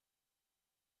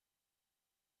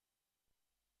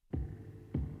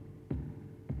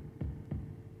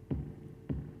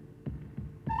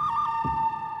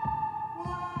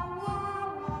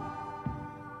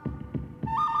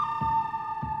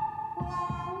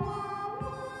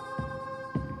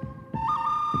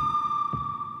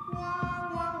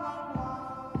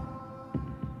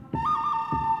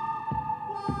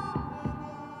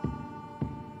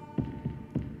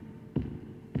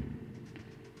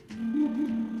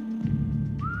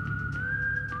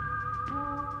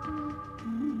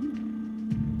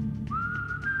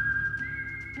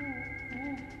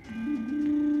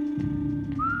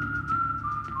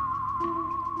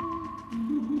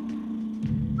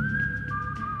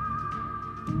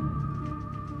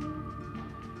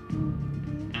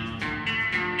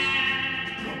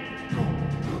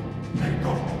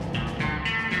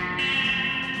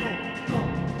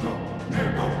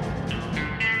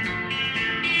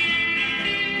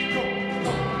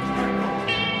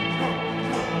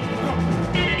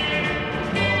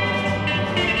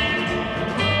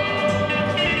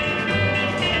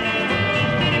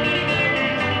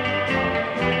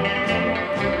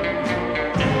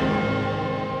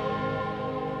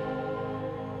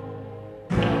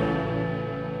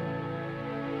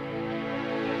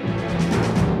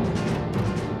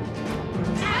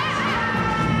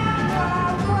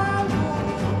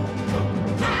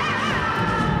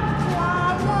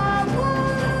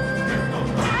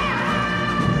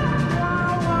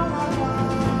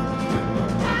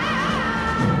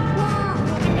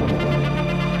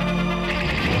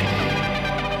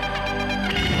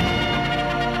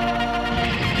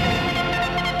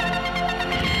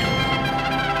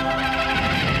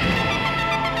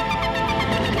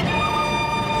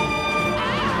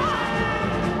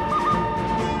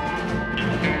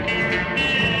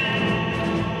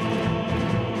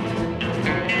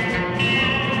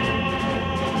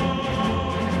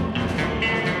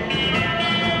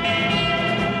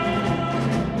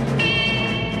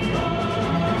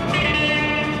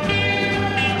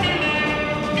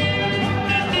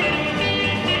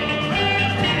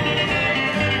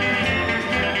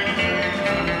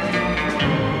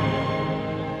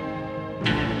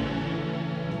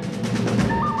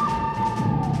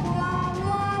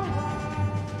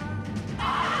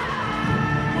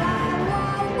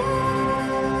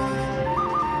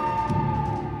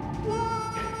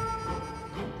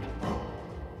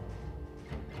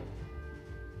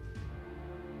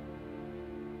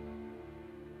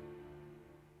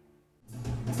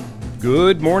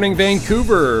Good morning,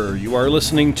 Vancouver. You are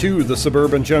listening to the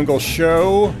Suburban Jungle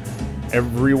Show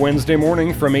every Wednesday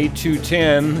morning from 8 to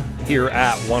 10 here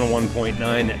at 101.9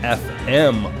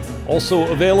 FM.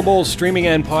 Also available streaming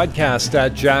and podcast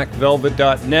at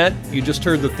jackvelvet.net. You just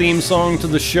heard the theme song to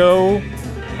the show,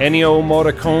 Ennio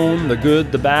Morricone, The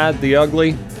Good, The Bad, The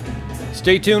Ugly.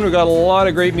 Stay tuned, we've got a lot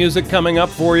of great music coming up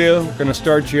for you. We're going to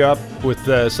start you up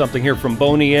with something here from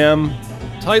Boney M,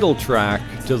 title track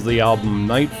to the album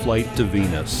Night Flight to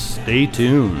Venus. Stay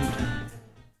tuned.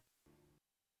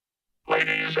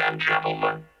 Ladies and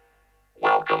gentlemen,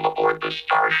 welcome aboard the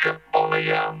Starship Boney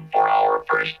M for our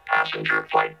first passenger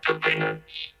flight to Venus.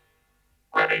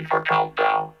 Ready for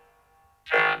countdown.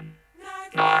 10,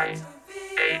 9,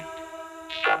 8,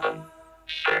 7,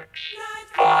 6,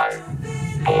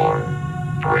 5,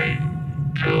 4, 3,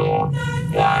 2,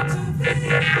 1,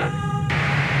 ignition.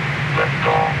 Lift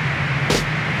off.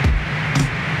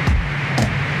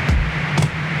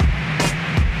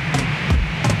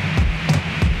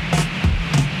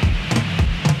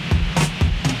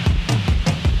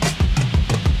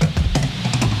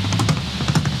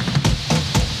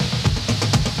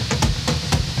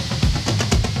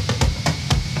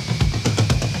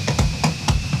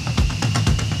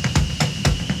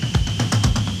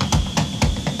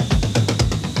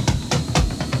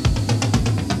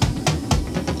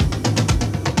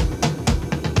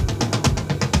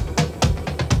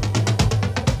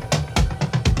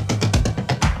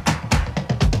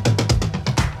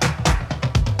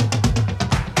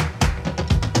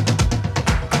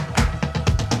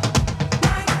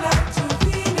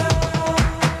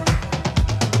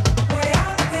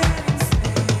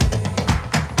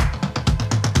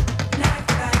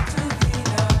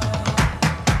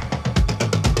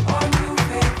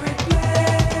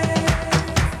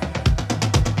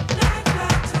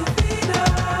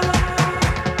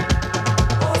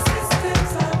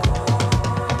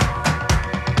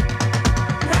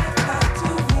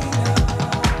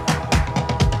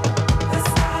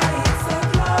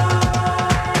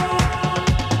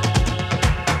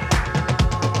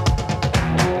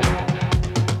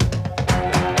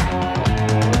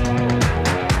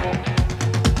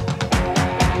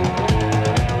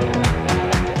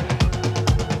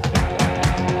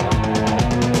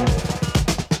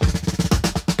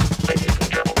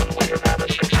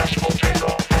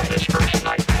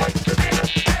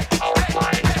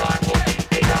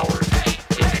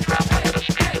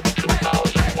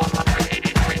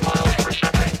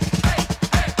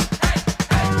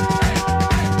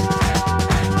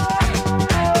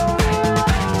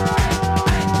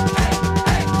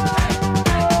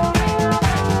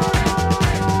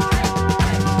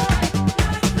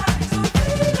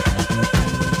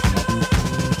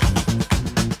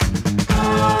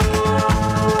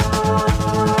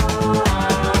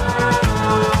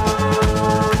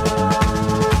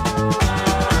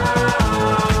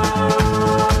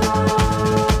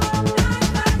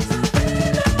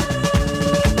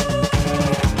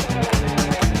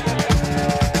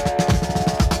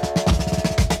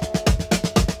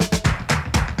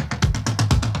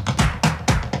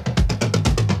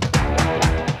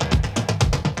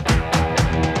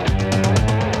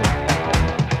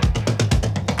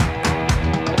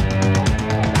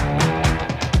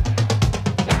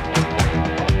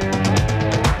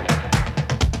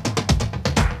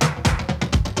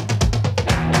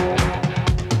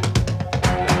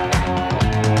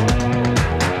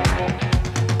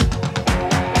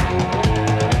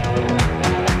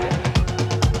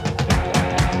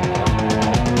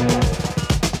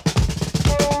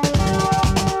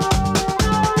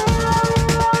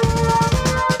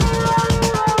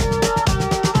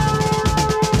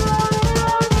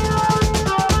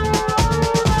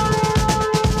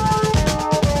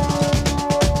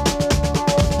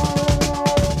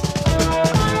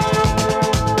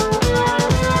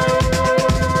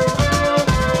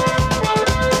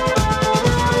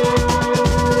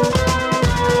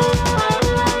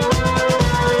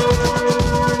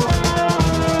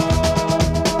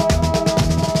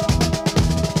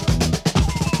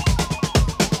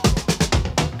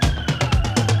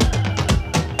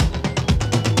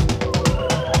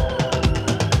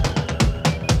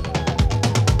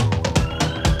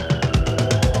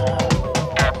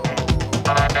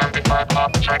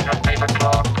 Check the paper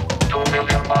clock. 2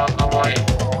 million miles away.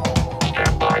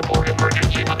 Stand by for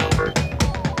emergency maneuver.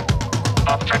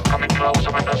 Object coming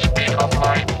closer with the speed of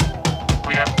light.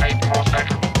 We have 8 more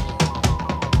seconds.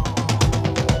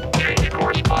 Change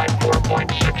course by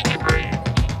 4.6 degrees.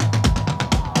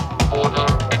 Order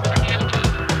executed.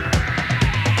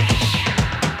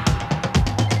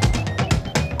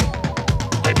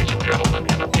 Ladies and gentlemen,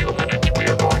 in a few minutes we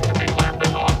are going to be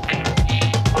landing on Venus.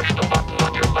 Push the button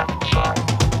on your left side.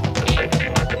 The safety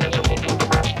mechanism will do the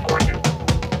rest for you.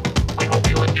 We hope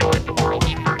you enjoyed the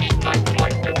world's first night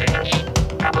flight to Venus.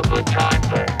 Have a good time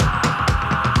there.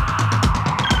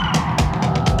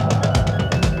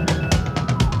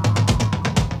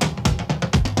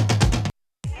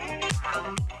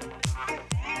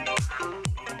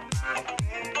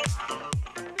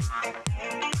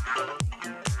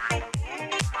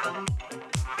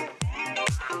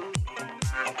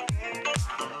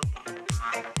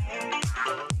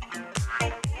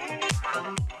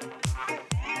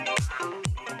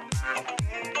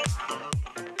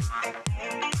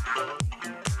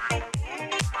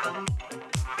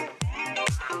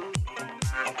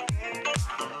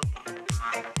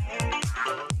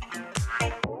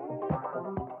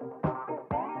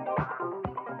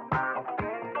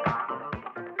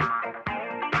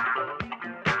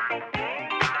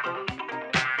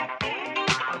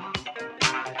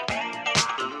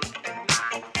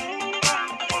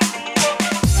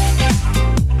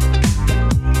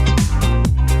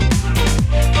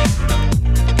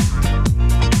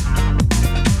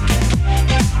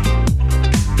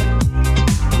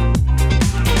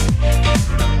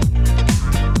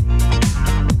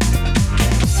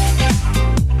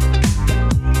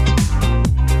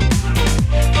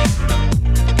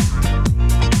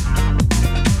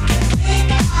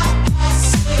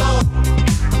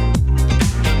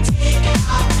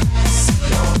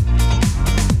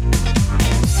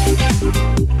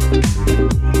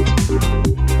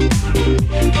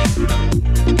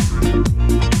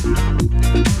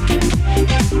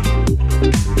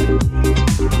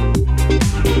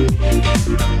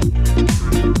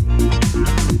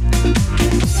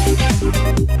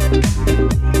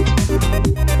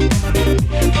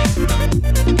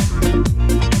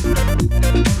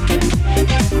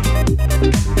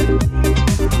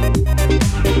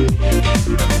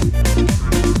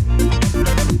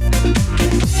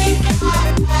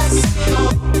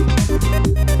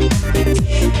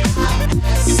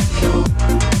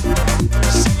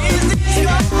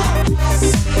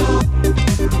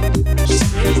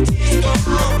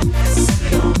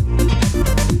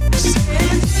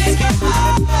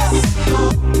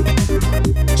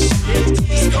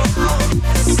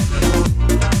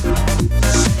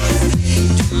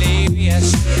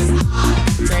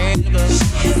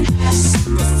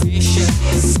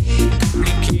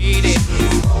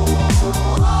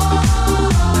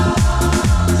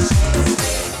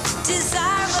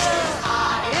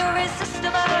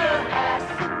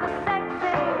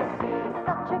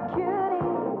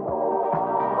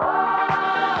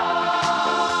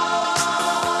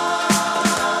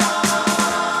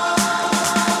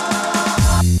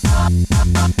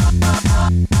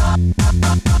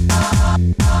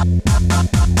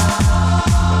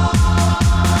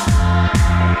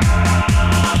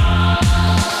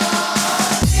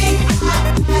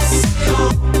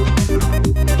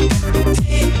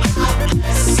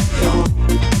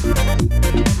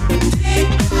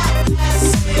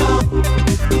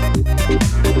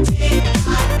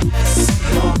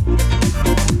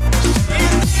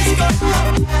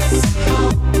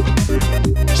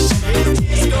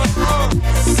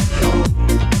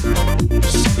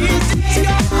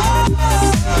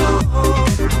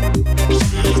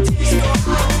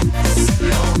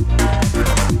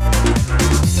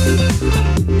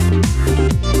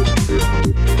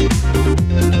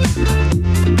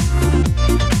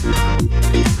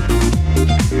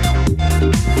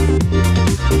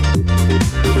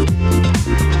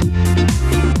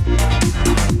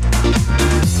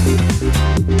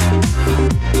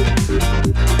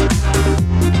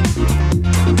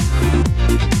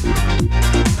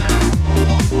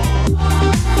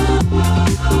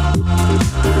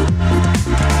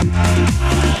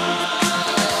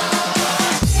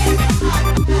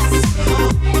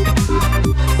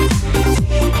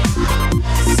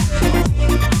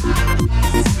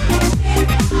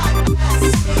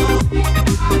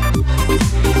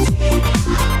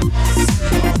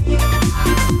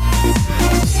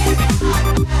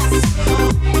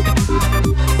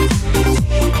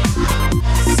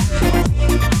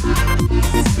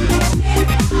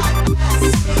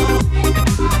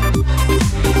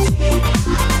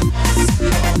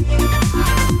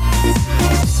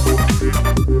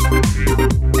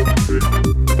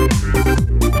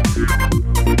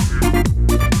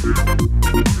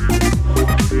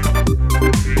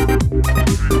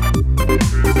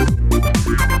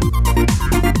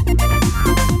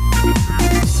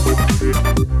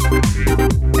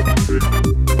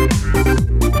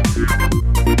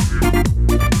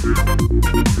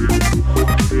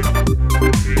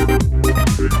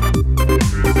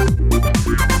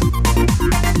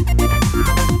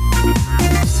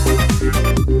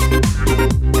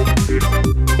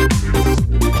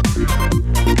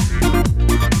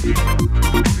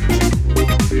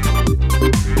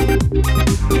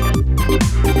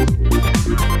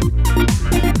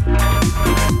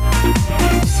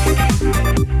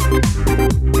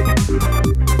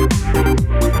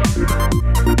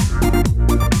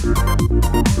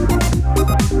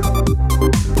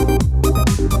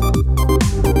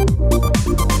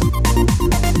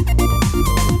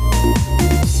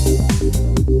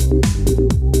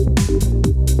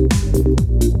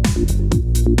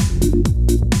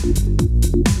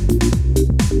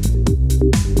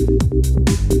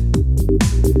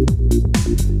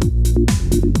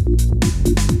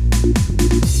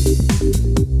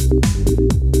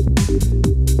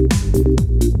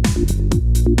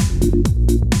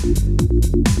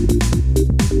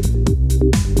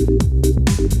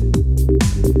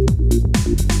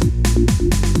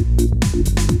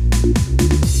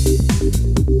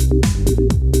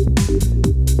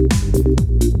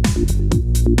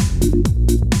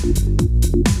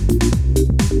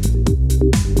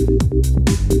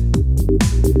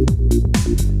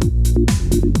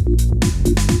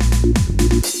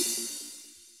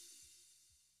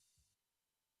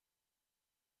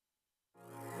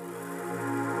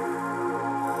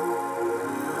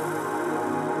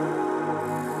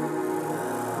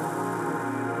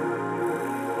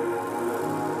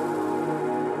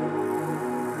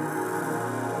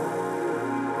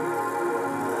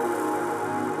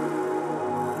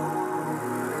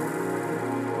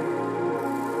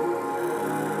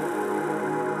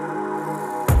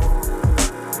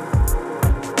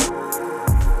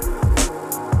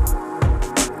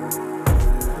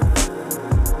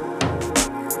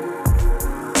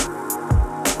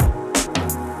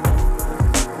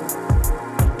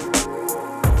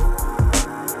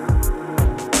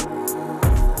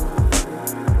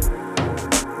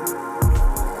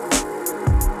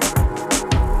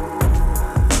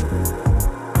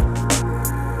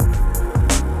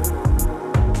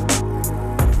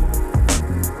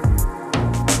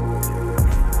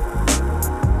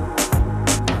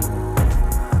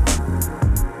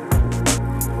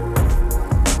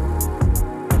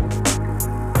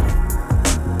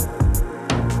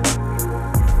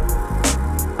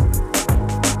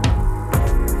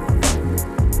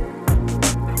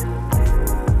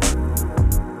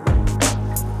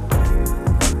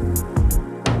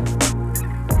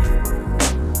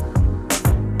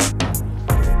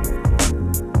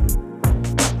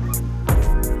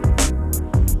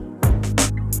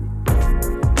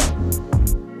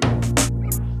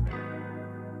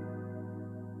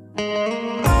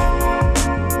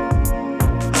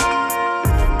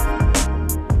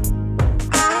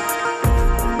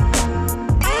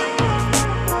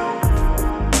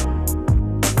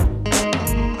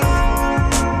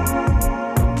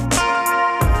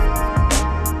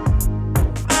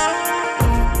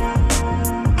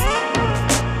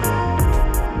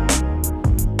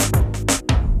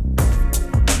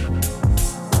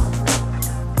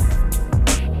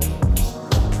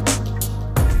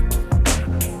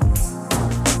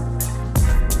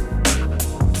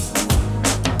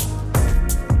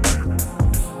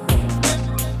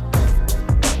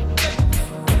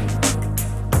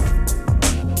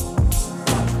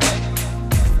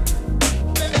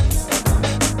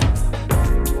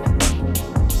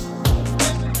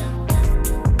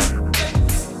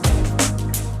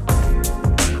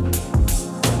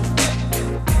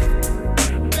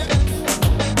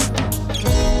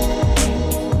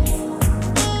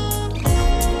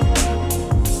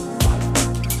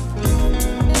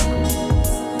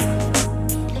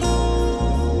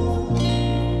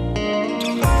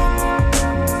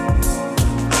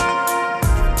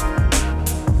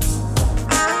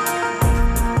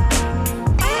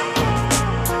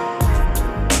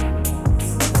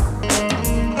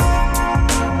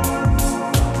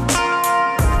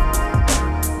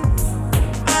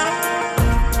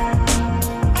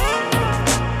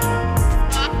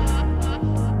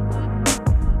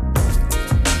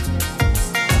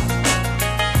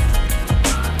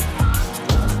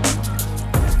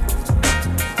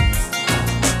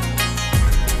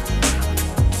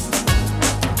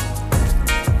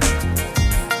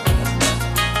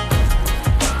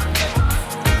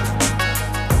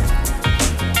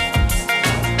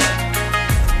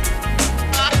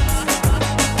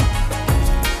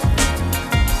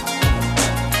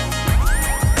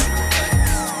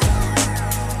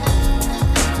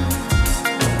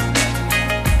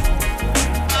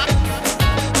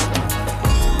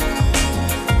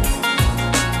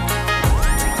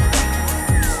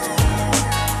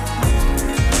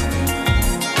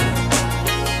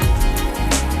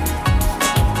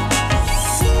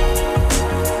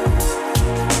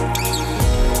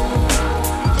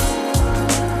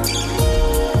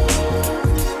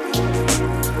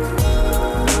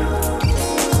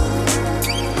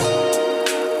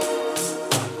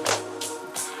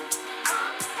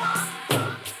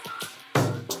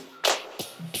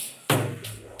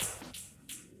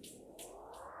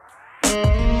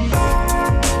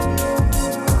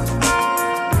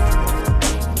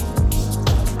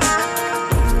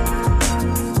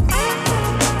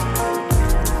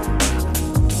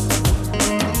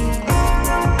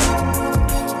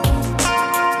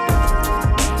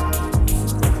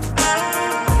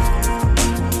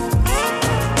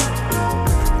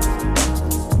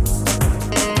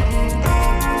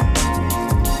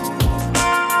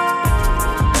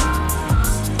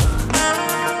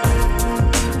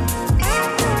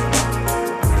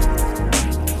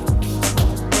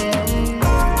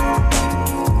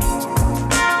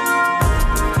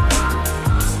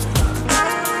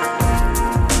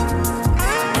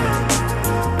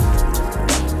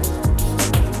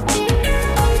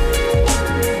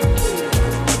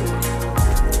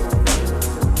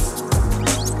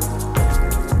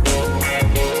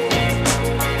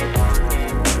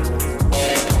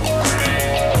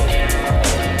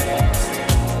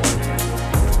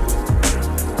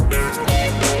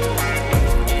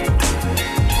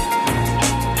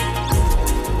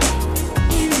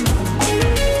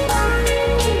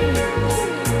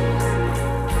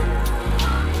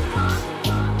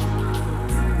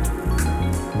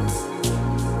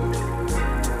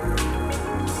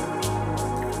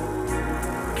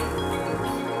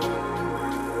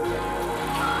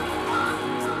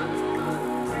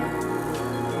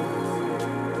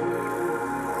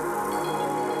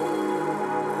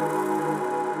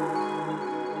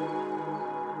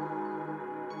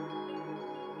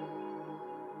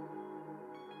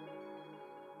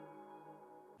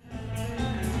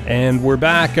 And we're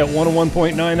back at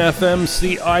 101.9 FM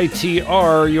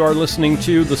CITR. You are listening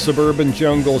to The Suburban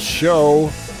Jungle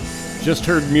Show. Just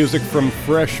heard music from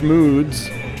Fresh Moods.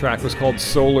 The track was called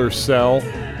Solar Cell.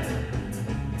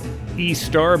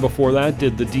 E-Star before that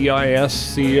did the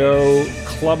DISCO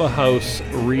Clubhouse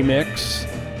remix.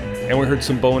 And we heard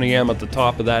some Boney M at the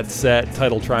top of that set,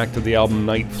 title track to the album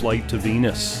Night Flight to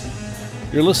Venus.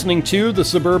 You're listening to The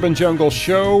Suburban Jungle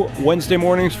Show, Wednesday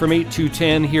mornings from 8 to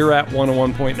 10 here at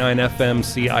 101.9 FM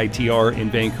CITR in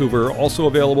Vancouver. Also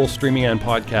available streaming and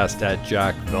podcast at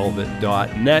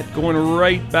jackvelvet.net. Going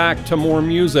right back to more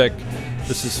music.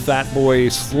 This is Fatboy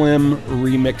Slim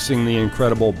remixing the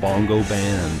incredible Bongo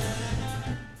Band.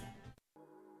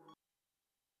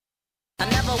 I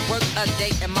never worked a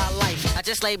day in my life. I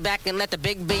just lay back and let the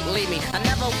big beat lead me. I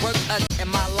never worked a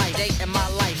day in my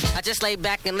life. I just lay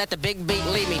back and let the big beat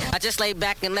lead me. I just lay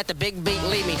back and let the big beat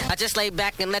lead me. I just lay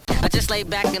back and let the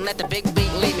big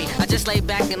beat lead me. I just lay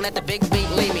back and let the big beat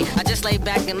lead me. I just lay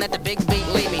back and let the big beat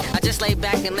lead me. I just lay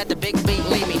back and let the big beat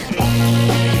lead me.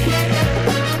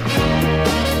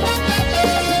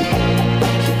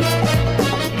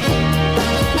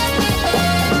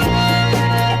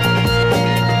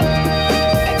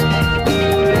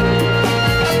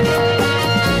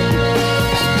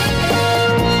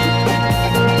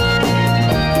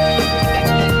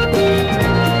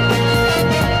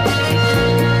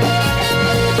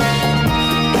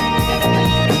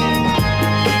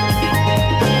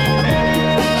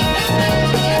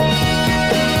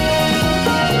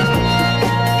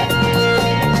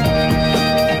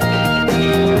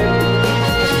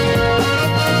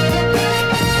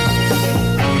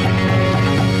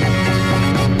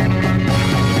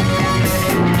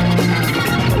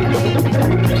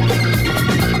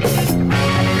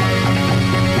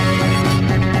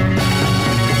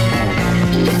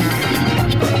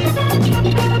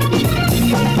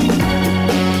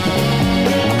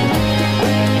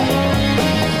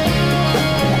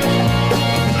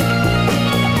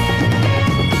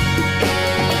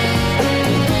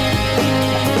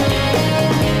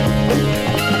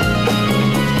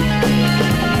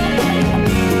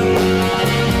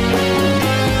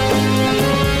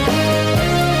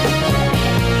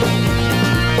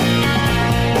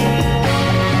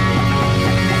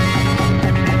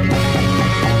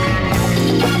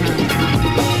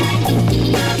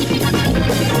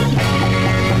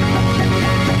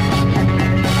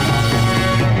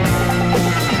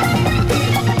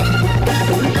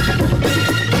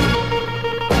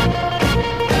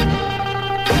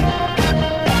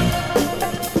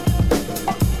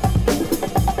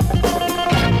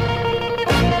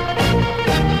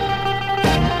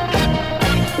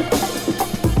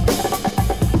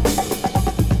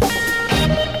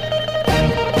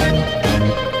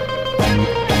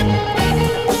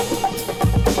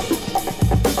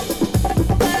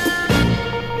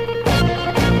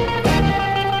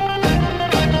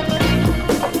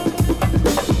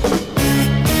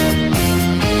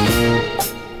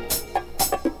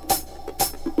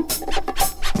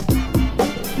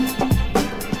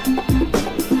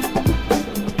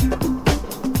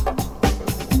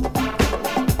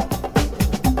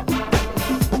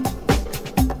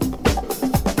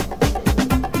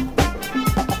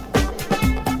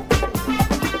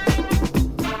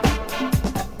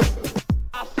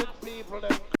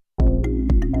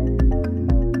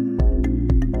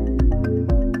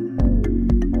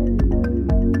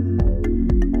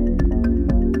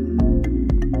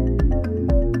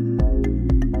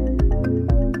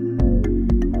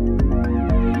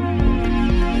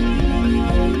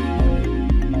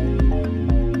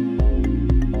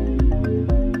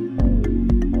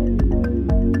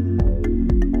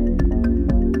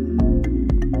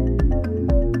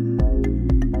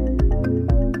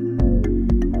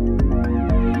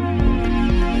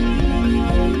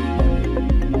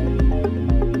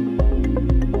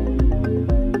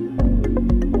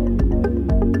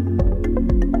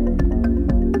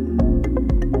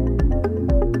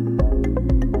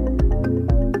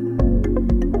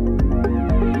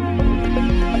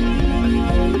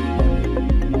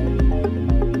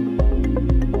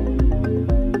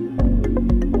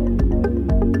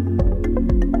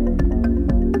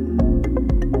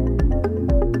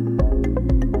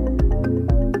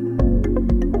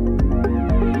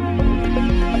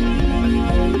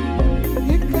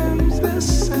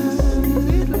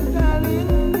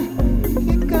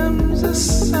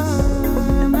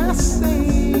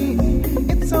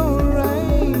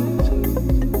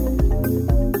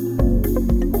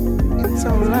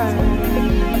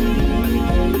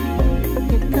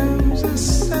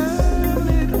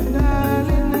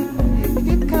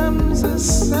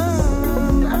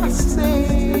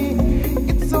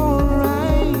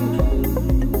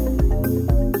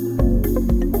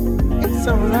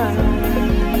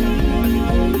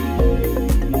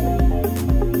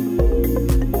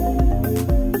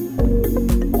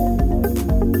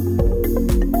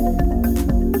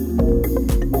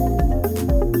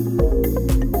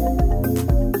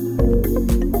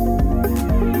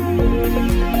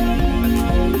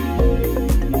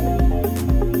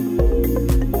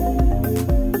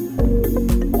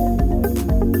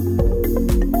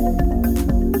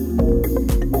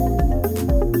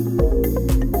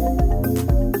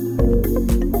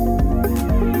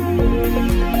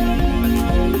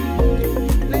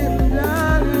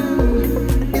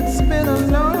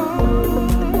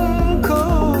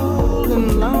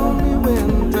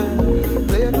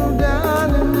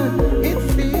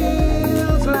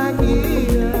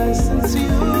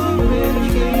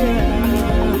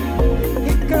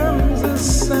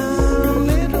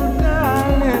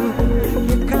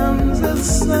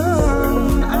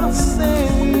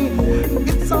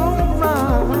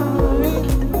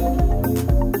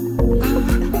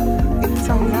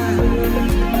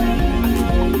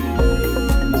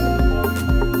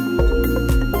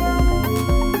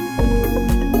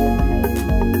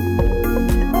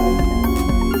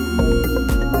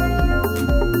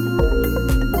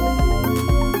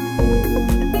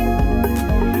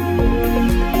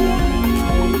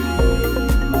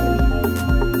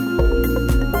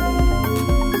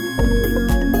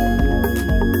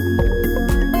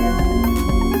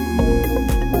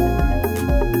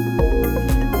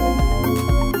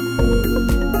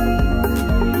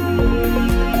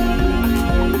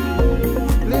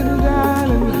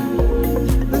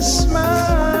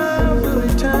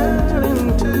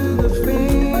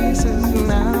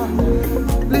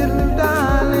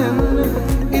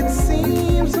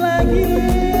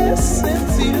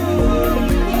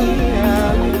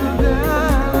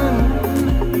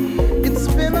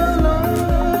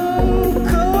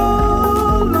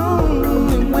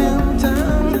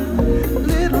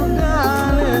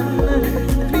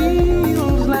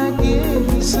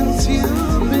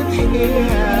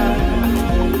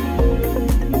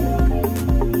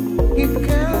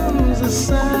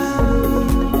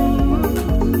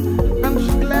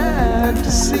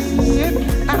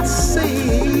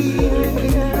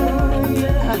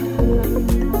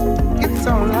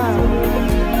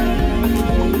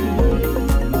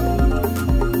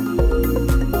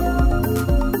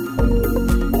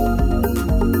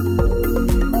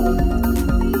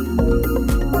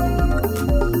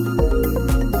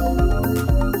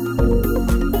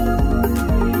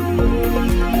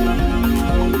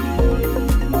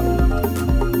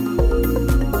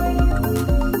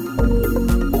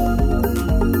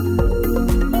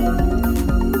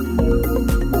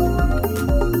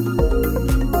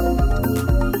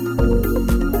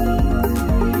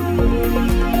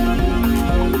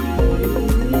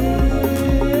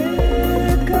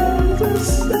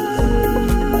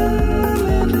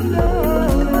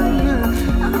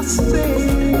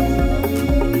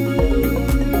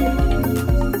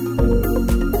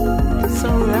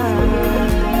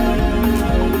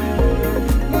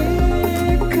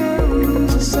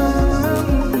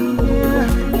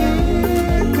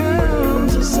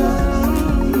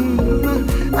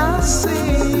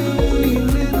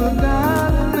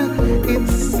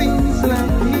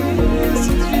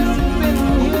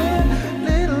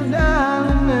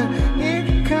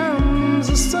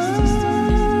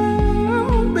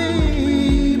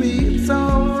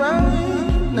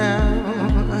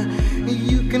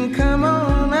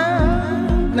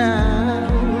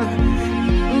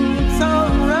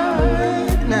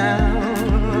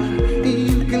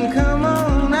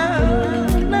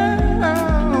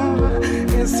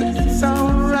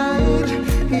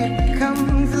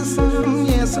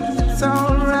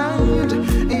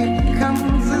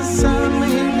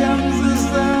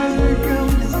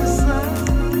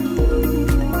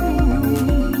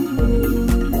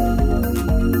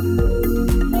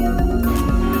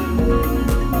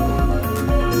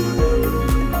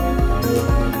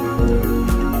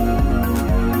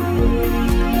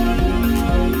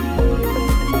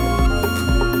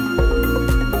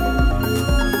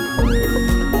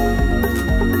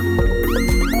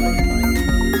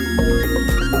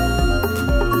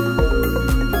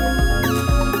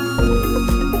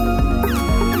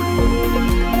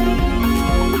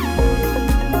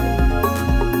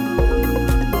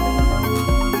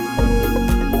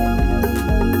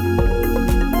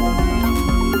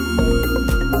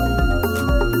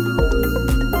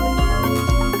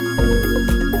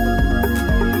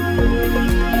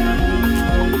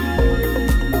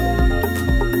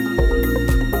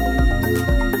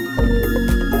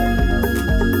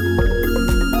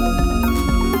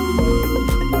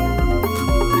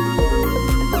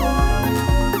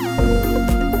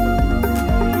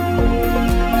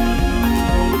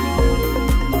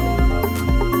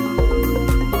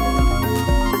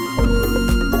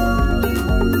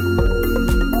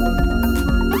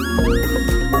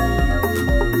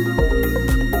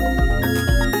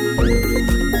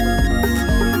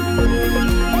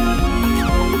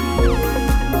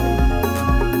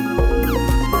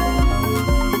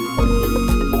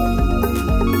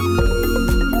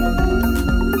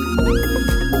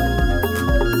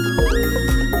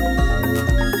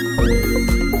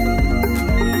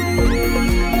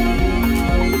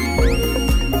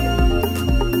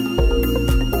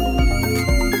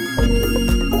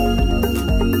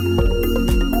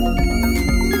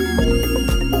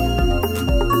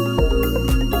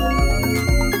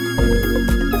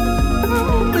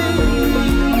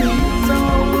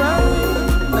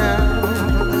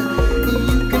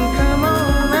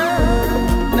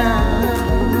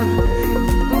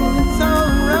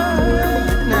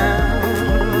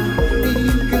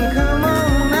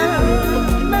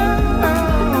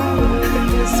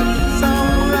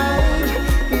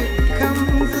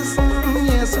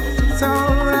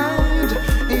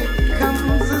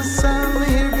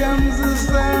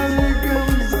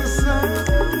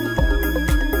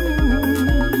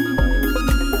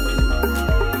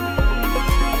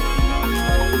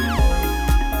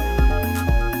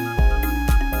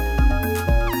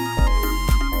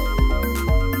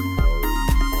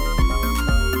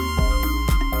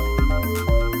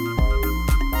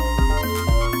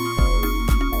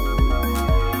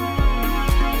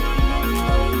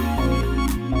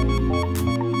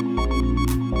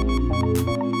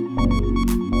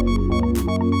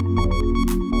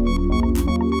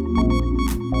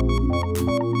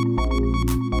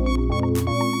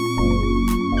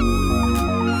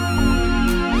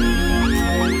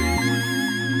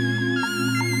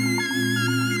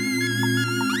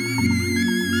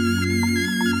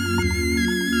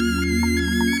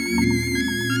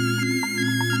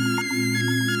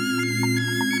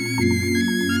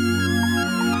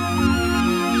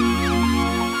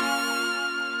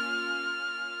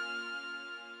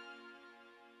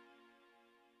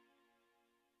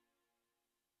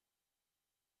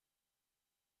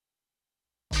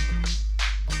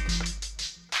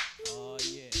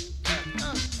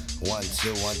 1,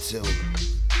 2, 1, 2.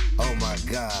 Oh my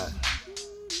God.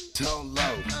 Tone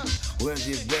Low, where's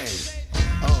you been?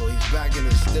 Oh, he's back in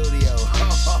the studio.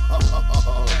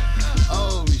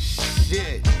 Oh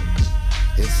shit.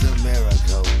 It's a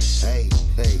miracle. Hey,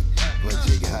 what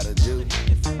you gotta do?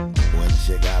 What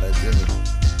you gotta do?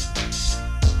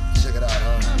 Check it out,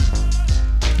 huh?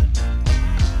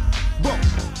 Boom,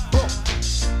 boom.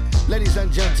 Ladies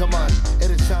and gentlemen, it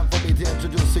is time for me to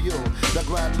introduce to you the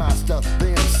Grandmaster, the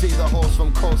MC, the host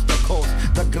from coast to coast,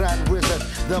 the Grand Wizard,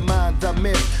 the man, the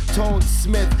myth, Tone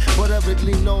Smith, but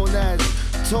everly known as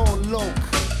Tone Loc.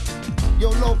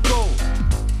 Yo, Loco,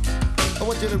 I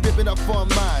want you to rip it up for a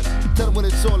man. Tell him what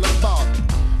it's all about.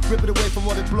 Rip it away from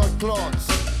all the blood clots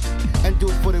and do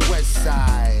it for the West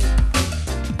Side.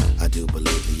 I do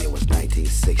believe the year was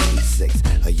 1966.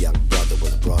 A young brother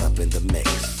was brought up in the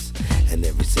mix. And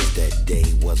ever since that day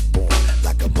he was born,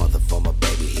 like a mother from a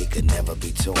baby, he could never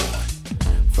be torn.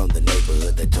 From the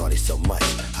neighborhood that taught him so much,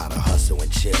 how to hustle and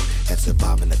chill and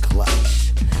survive in the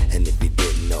clutch. And if you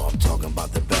didn't know, I'm talking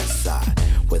about the best side,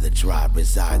 where the tribe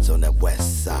resides on that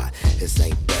west side. It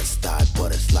ain't best side,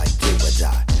 but it's like do or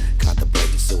die.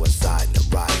 Contemplating suicide and a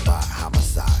ride by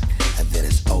homicide. And then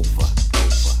it's over.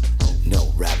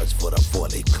 No rabbits for the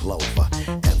 4-leaf clover.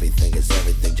 Everything is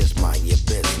everything, just mind your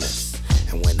business.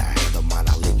 And when I have the mind,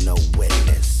 I leave no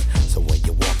witness. So when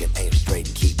you're walking, aim straight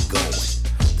and keep going.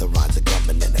 The rhymes are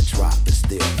coming and the tribe is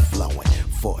still flowing.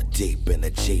 4 deep in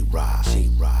the G-Ride.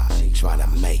 Trying to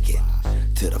make it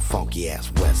to the funky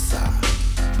ass west side.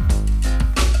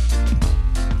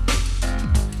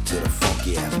 To the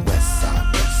funky ass west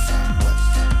side, west side,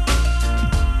 west side.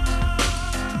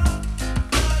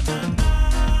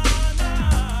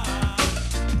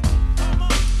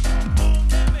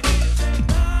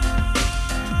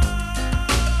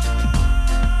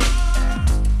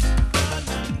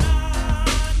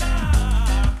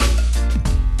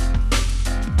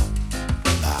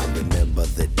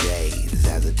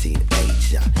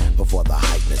 Before the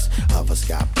hypeness of a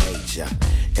Sky Pager,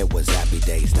 it was happy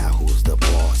days. Now who's the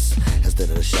boss? Instead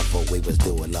of the shuffle, we was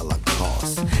doing a la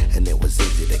cost, and it was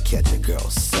easy to catch a girl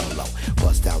solo,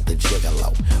 bust out the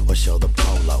gigolo or show the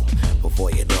polo.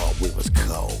 Before you know it, we was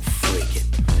cold freaking,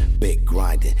 big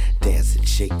grinding, dancing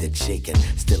cheek to cheek, and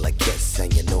still a kiss,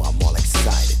 and you know I'm all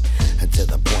excited, and to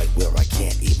the point where I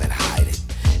can't even hide it.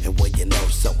 And when you know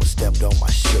someone stepped on my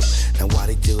shoe, now why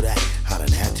they do that? I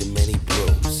done had too many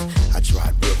brews. I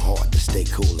tried real hard to stay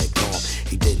cool and calm.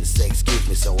 He didn't say excuse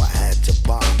me, so I had to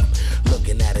bomb.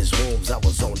 Looking at his rooms, I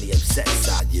was on the upset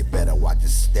side. You better watch your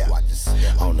step,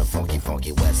 on the funky,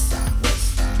 funky west side,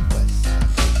 west side, west side.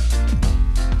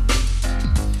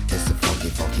 It's the funky,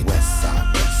 funky west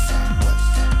side, west side,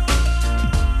 west side.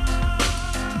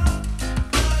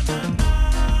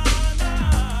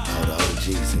 All the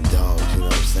OGs and dogs, you know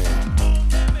what I'm saying?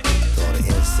 To all the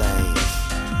insanes,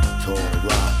 to all the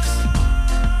rocks,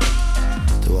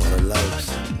 to all the lows.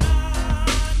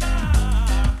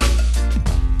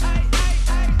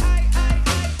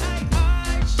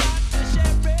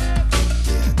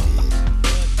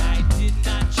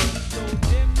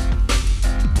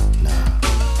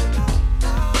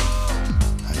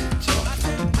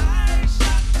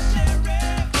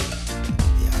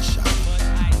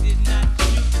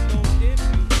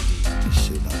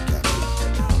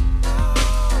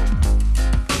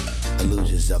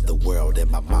 Of the world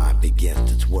and my mind begins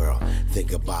to twirl.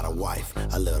 Think about a wife,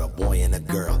 a little boy and a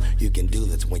girl. You can do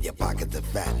this when your pockets are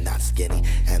fat, not skinny.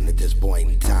 And at this point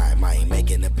in time, I ain't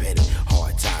making a penny.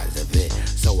 Hard times of it,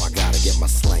 so I gotta get my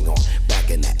slang on. Back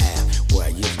in the app where I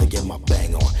used to get my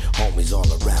bang on. Homies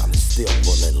all around and still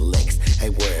pulling licks.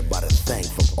 Ain't worried about a thing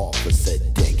from Officer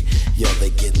Dick. Yo,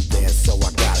 they getting there, so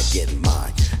I gotta get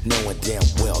mine. Knowing damn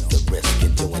well the risk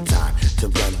in doing time to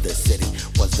run the city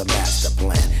was the master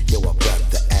plan. Yo, I run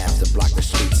the abs and block the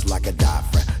streets like a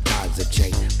diaphragm. Times have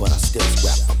changed, but I still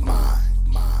scrap for mine.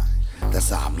 That's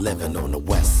how I'm living on the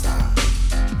west side.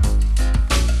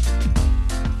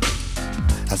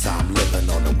 That's how I'm living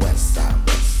on the west side,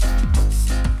 west side, west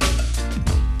side.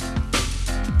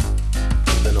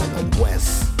 Living on the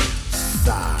west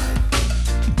side.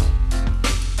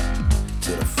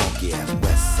 To the funky ass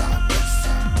west side, west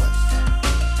side, west side.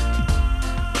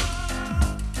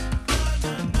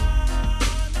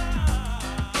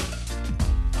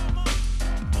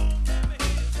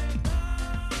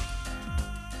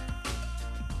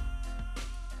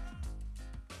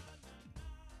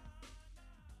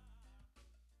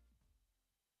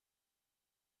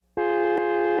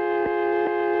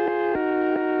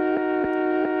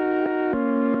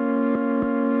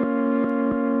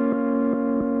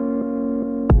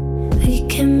 We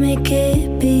can make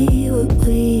it be what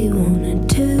we wanna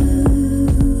do.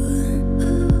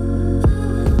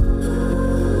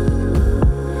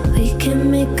 can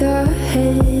make our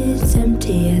heads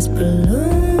empty as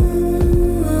balloons.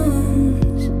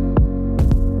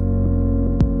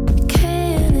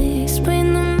 Can't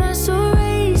explain the muscle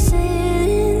racing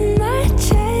in my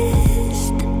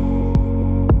chest.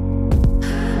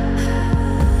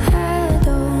 I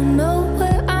don't know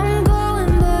where I'm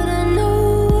going, but I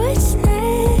know what's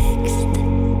next.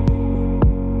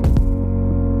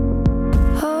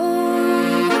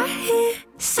 Oh, I hear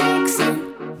sex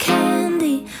and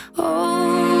candy.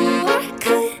 Oh, I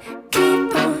could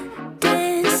keep on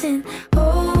dancing.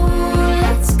 Oh,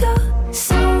 let's go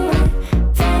somewhere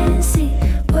fancy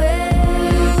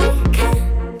where we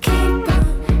can keep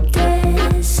on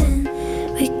dancing.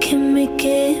 We can make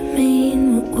it mean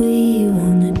what we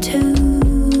wanna do.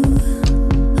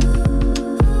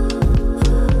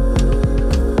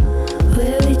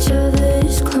 Wear each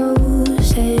other's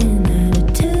clothes and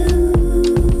attitudes.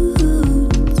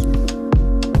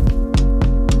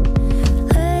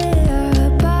 Lay our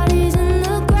bodies in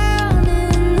the ground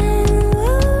and then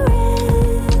we'll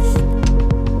rest.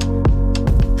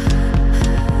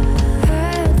 I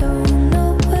don't know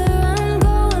where I'm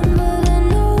going, but I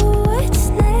know what's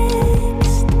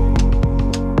next.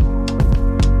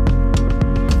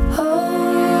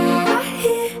 Oh, I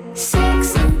hear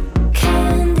sex and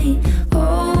candy. Oh,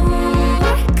 I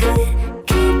could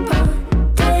keep on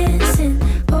dancing.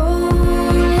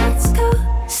 Oh, let's go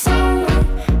somewhere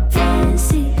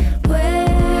fancy where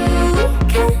we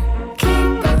can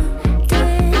keep on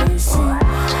dancing.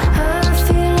 I'm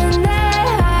feeling that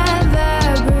high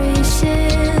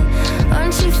vibration.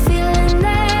 Aren't you feeling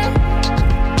that?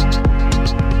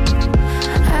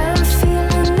 I'm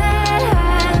feeling that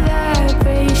high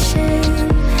vibration.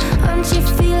 Aren't you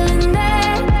feeling that?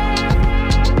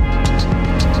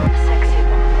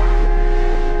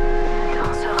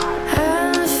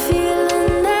 I'm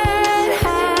feeling that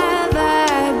high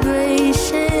vibration.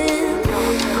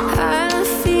 I'm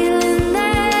feeling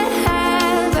that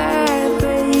high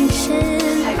vibration.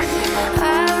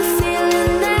 I'm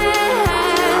feeling that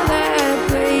high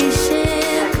vibration.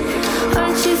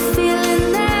 Aren't you feeling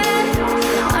that?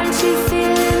 Aren't you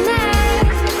feeling that?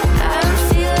 I'm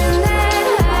feeling that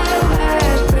high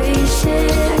vibration.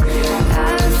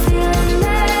 I'm feeling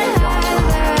that high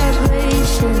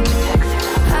vibration.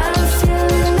 I'm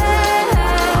feeling that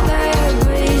high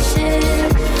vibration.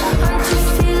 Aren't you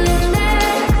feeling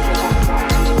that?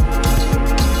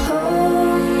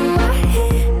 Oh, I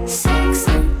hear sex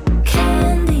and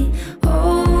candy.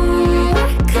 Oh, I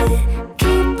could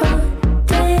keep on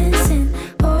dancing.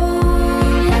 Oh,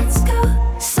 let's go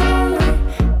somewhere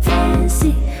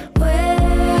fancy where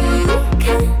we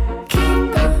can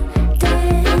keep on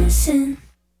dancing.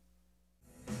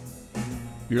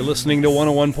 You're listening to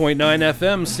 101.9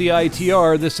 FM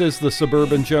CITR. This is the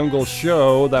Suburban Jungle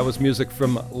Show. That was music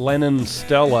from Lennon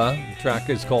Stella. The track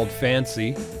is called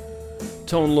Fancy.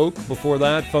 Tone Loc before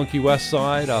that, Funky West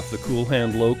Side off the Cool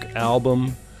Hand Loc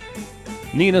album.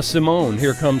 Nina Simone,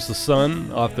 Here Comes the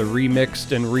Sun, off the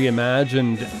remixed and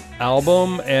reimagined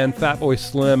album. And Fatboy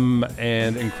Slim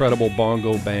and Incredible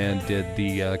Bongo Band did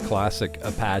the classic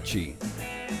Apache.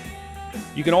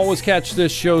 You can always catch this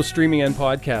show streaming and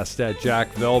podcast at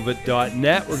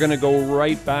jackvelvet.net. We're going to go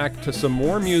right back to some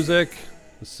more music.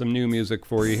 Some new music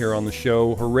for you here on the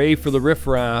show. Hooray for the Riff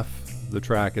Raff. The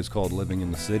track is called Living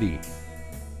in the City.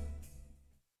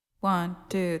 1,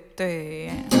 2,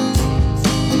 3.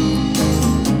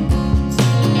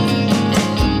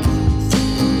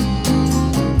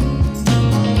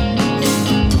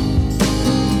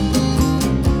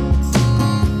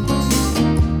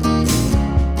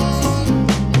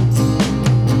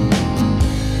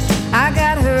 I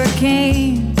got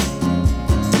hurricane,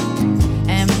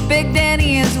 and Big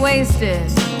Danny is wasted.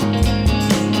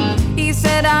 He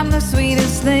said I'm the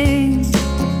sweetest thing,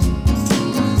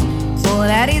 boy,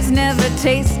 that he's never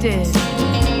tasted.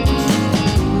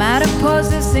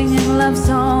 Mariposa singing love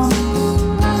songs,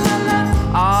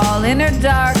 all in her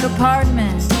dark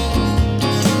apartment.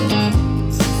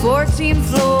 14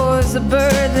 floors of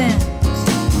birthing,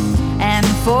 and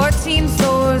 14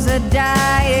 floors of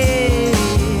dying.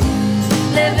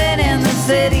 Living in the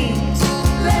city,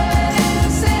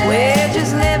 we're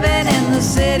just living in the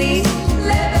city.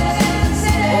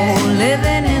 Oh,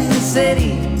 living in the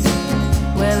city.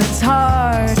 Well, it's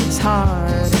hard, it's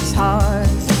hard, it's hard.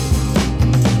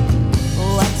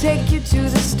 Oh, I take you to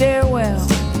the stairwell,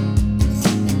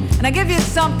 and I give you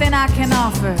something I can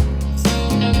offer.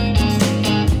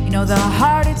 You know, the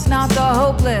heart, it's not the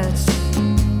hopeless.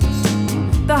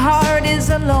 The heart is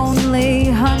a lonely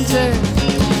hunter.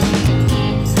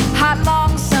 Hot,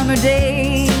 long summer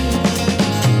days,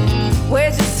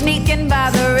 we're just sneaking by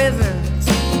the river.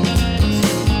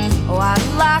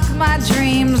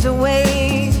 dreams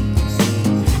away,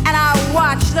 and I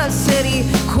watch the city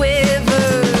quiver.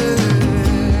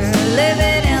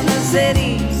 Living in the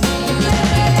city,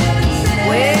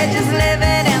 we're just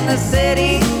living in the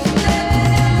city.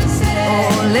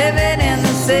 Oh, living in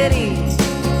the city.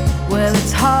 Well,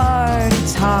 it's hard,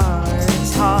 it's hard,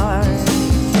 it's hard.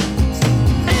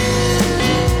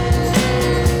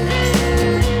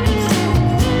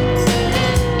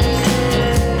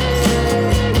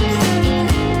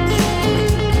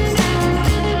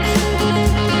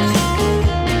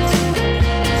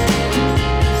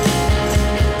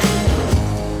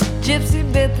 Gypsy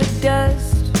bit the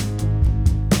dust.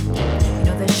 You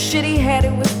know, the shit he had,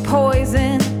 it was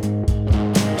poison.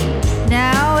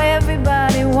 Now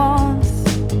everybody wants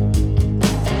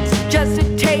just a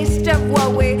taste of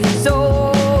what we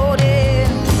sold in.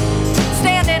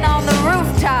 Standing on the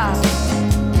rooftops,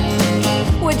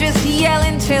 we're just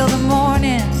yelling till the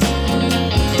morning.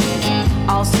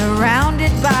 All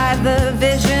surrounded by the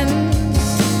visions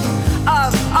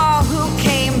of all who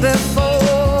came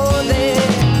before them.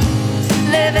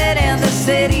 Living in the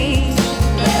city,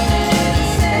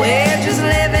 we're just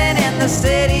living in the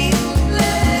city.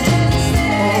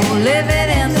 Oh, living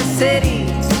in the city.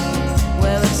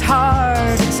 Well, it's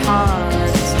hard, it's hard,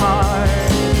 it's hard.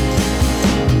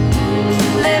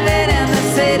 Living in the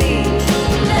city,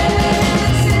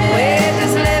 we're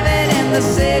just living in the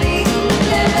city.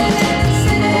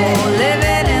 Oh,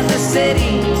 living in the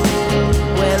city.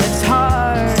 Well, it's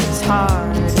hard, it's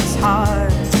hard, it's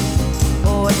hard.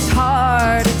 Oh, it's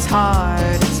hard, it's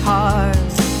hard, it's hard.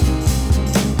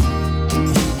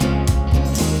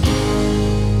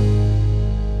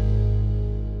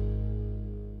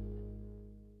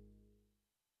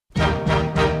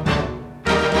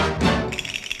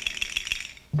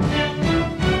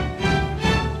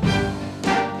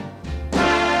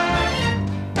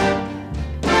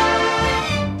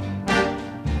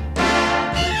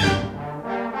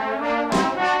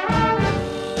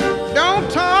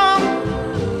 Don't talk,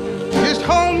 just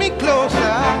hold me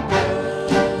closer.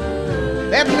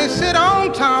 Let me sit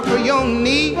on top of your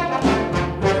knee.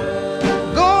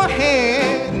 Go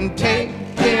ahead and take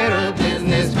care of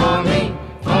business for me,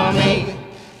 for me,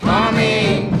 for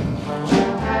me.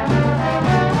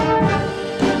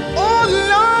 Oh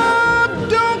Lord,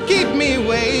 don't keep me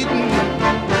waiting.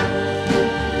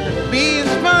 Be as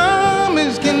firm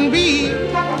as can be.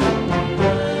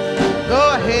 Go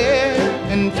ahead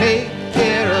and take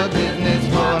care of business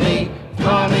for me,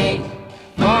 for me,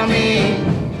 for me.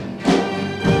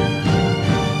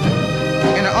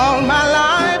 In all my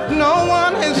life, no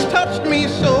one has touched me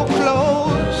so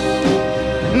close,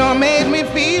 nor made me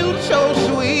feel so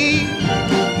sweet.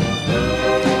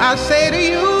 I say to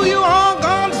you, you are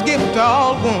God's gift to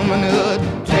all womanhood.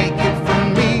 Take it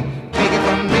from me, take it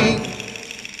from me.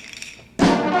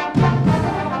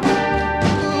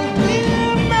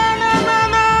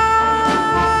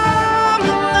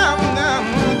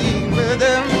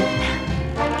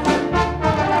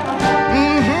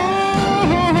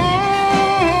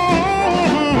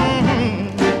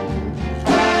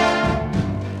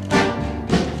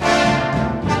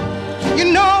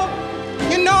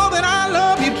 You know that I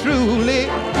love you truly,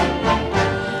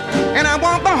 and I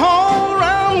want the whole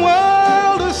round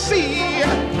world to see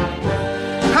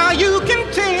how you can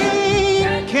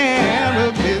take care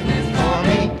of business for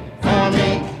me, for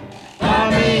me, for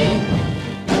me.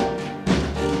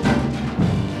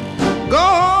 Go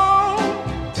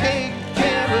on, take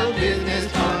care of business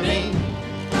for me.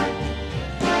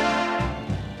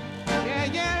 Yeah,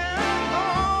 yeah, go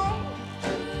on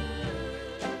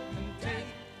and take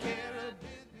care of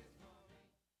business.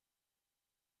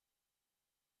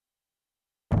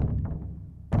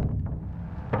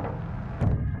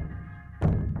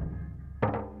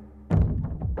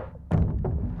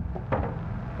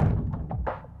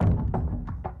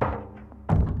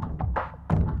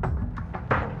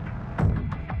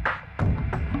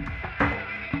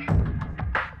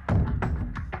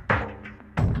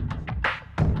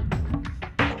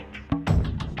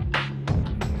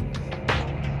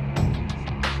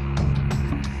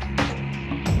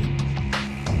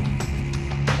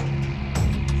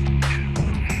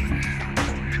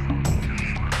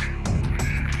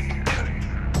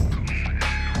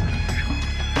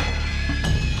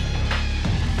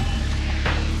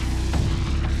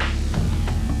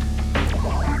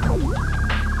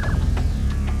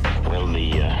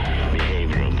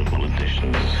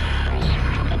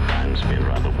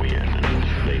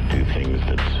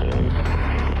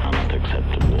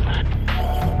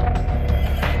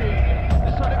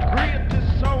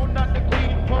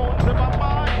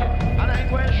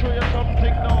 show you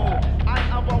something now. I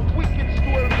have a wicked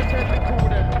story to tell you.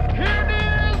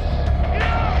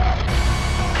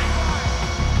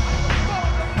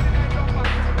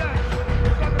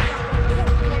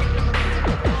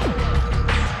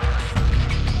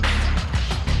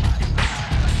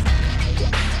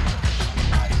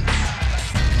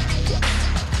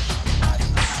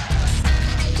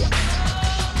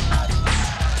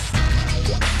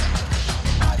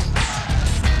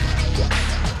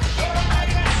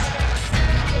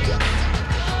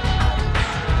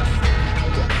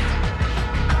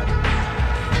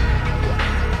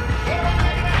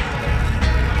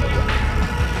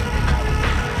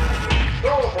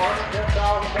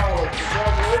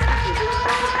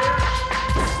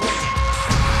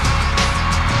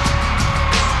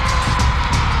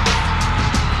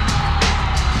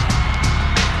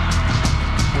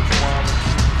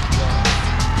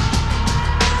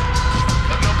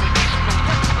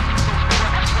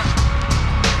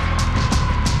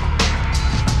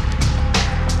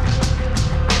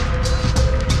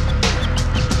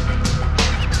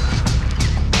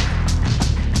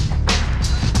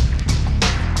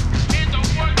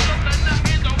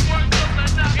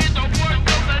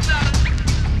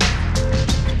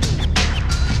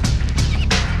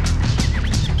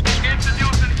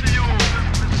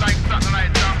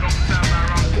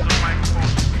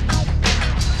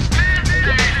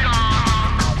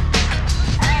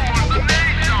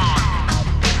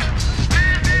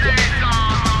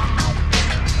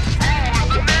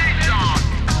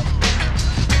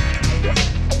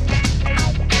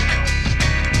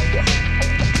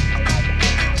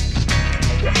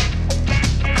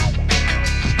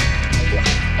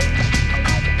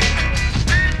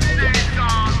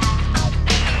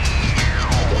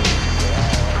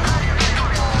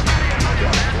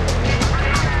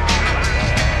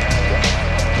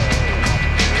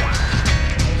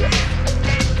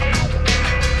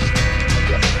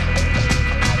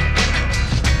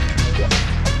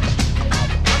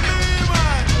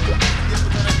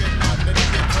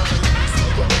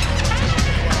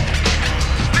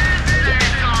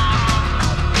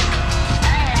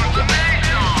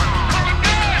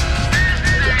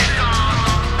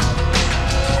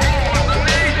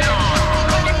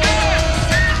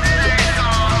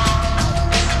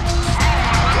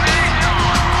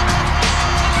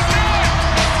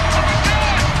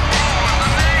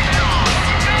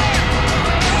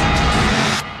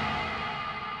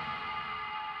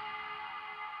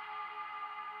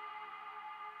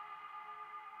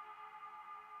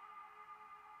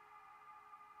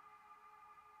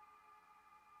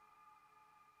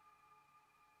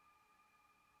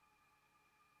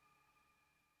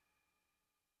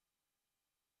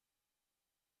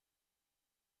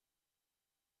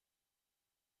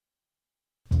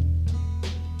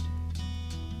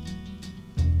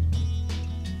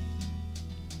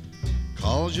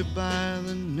 calls you by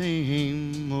the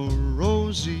name of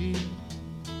Rosie.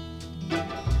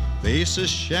 Face a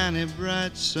shiny,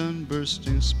 bright,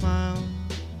 sunbursting smile.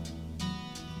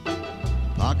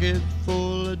 Pocket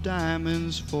full of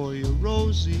diamonds for you,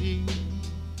 Rosie.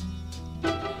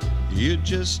 You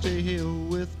just stay here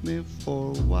with me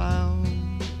for a while.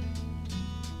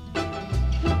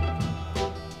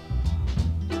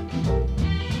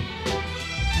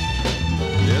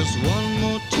 Just one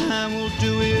more time we'll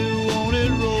do it, won't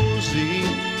it, Rosie?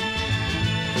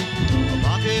 A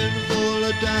pocket full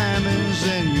of diamonds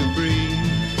and you're free.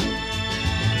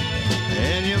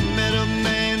 And you met a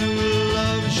man who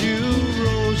loves you,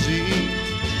 Rosie.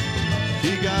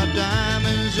 He got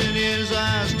diamonds in his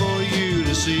eyes for you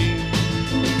to see.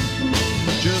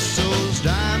 Just those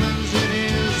diamonds in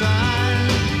his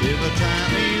eyes. Every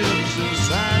time he looks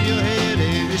inside your head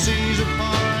and he sees a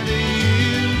part of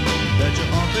you that you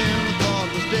often thought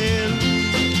was dead.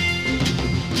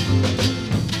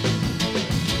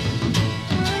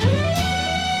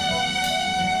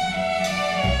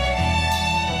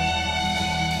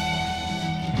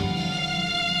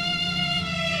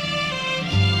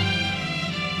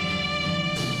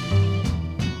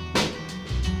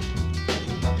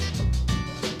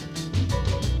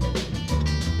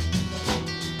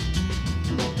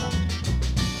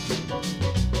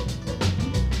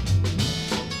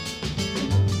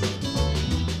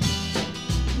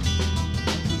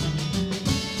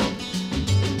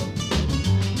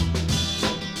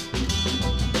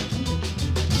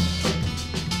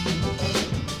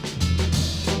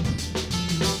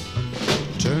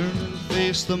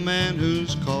 The man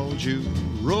who's called you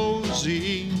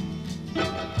Rosie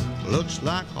looks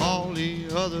like all the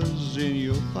others in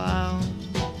your file.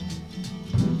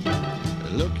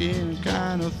 Looking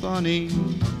kind of funny,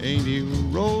 ain't he,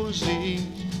 Rosie?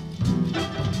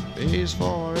 Pays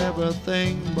for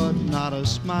everything but not a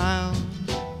smile.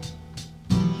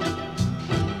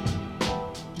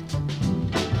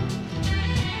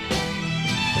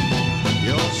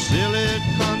 Your silly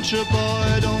country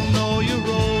boy don't know you,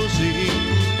 Rosie.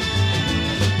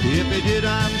 If he did,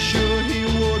 I'm sure he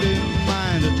wouldn't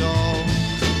mind at all.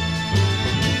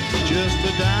 Just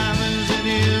the diamonds in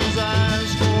his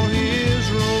eyes for his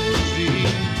Rosie.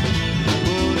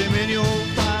 Put him in your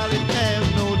pile, he has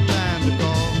no time to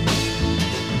call.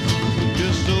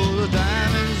 Just those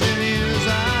diamonds in his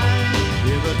eyes.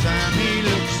 Every time he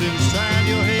looks inside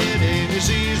your head and he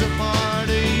sees a part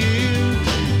of you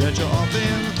that you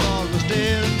often thought was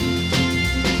dead.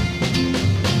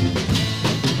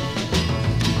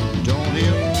 Don't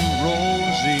hear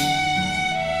Rosie.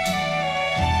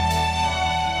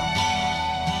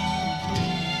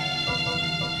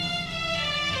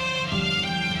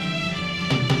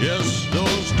 Just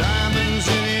those diamonds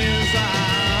in his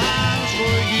eyes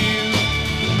for you.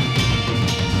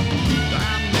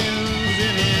 Diamonds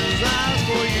in his eyes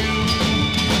for you.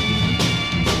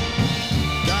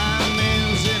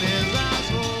 Diamonds in his eyes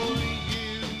for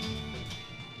you.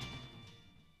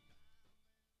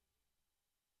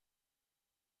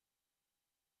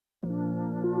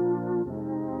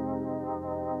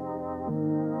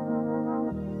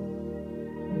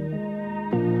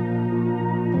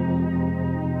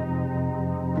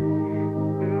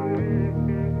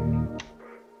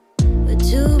 We're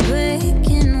two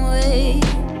breaking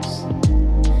waves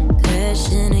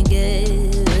crashing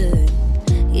together.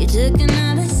 You took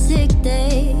another sick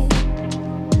day.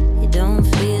 You don't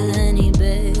feel any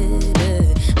better.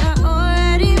 I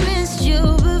already missed you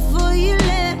before you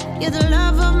left. You're the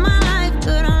love of my life,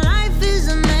 but our life is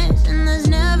a mess, and there's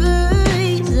never a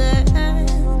reason.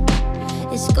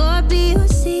 It's Scorpio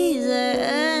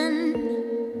season.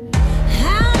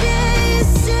 How dare you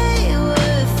say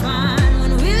we're fine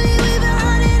when really we've been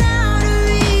running out of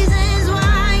reasons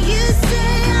why? You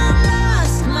say I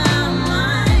lost my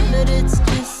mind, but it's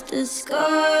just a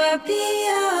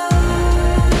Scorpio.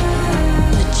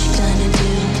 What you gonna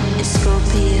do? It's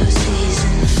Scorpio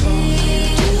season for you.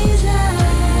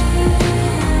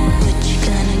 What you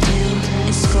gonna do?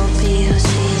 It's Scorpio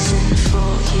season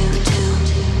for you too.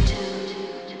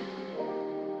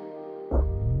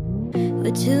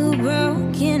 We're two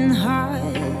broken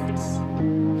hearts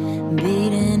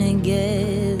beating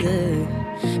together.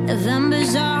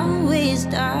 November's always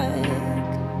dark,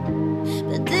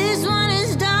 but this one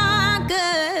is darker.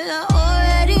 I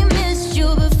already missed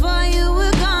you before you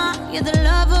were gone. You're the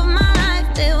love of my life.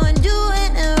 They weren't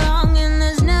doing it wrong, and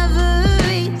there's never a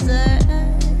reason.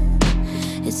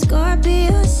 It's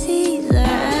Scorpio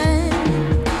season.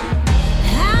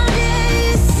 How dare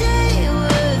you say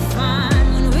we're fine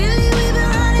when really we've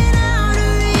been running out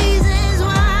of reasons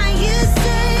why? You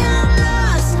say I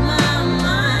lost my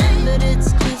mind, but it's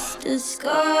just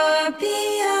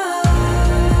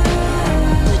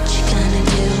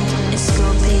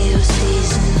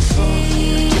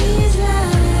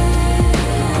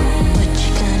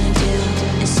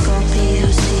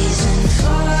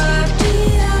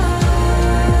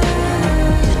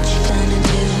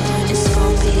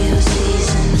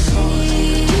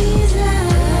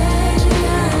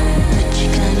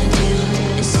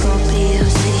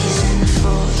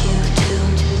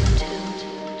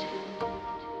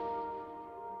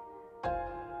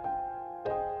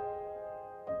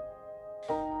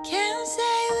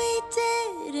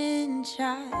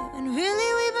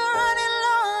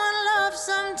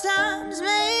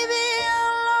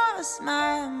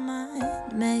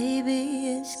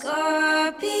maybe it's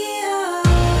Scorpio.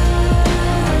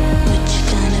 What you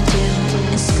gonna do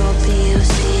in Scorpio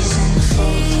season 4?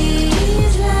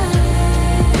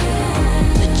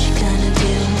 What you gonna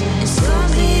do in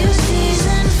Scorpio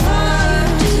season 4?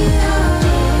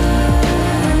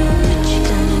 What you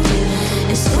gonna do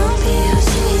in Scorpio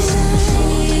season 4?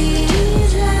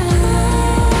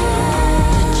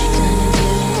 What you gonna do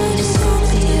in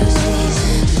Scorpio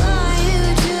season 4? You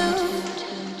do.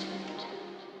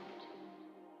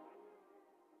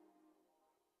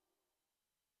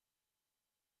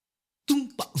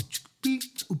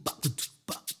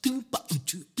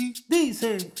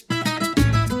 Dice.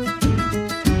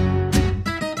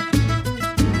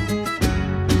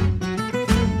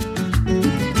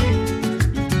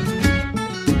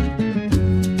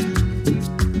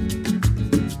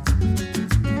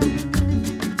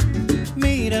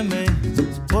 Mírame,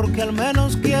 porque al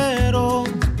menos quiero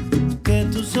que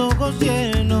tus ojos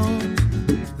llenos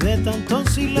de tanto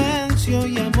silencio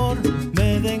y amor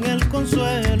me den el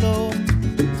consuelo.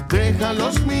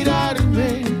 Déjalos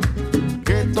mirarme,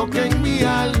 que toquen mi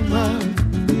alma.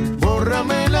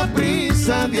 Bórrame la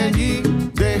prisa de allí,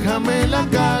 déjame la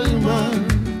calma.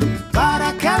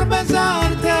 Para que al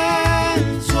besarte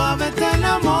suave te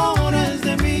enamores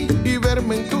de mí Y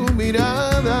verme en tu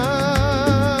mirada.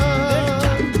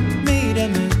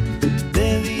 Mírame,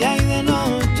 de día y de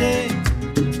noche,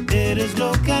 eres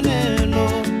lo que anhelo.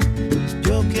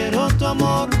 Yo quiero tu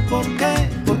amor, ¿por qué?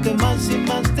 Porque más y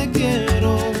más te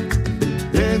quiero.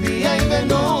 De día y de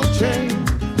noche,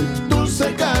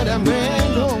 dulce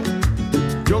caramelo.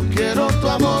 Yo quiero tu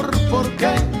amor, ¿por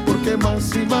qué? Porque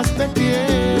más y más te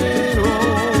quiero.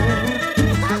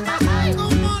 ¡Ay,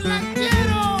 cómo la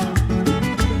quiero!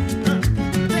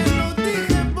 Te lo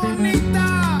dije,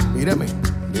 bonita. Mírame,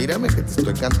 mírame que te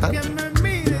estoy cantando. Que me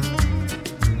mires.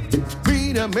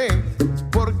 Mírame,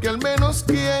 porque al menos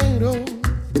quiero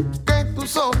que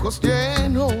tus ojos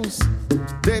llenos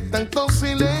de tanto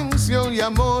silencio y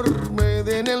amor me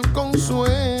den el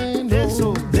consuelo.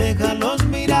 Eso, déjalos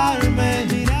mirarme,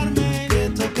 que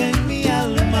toquen mi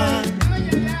alma.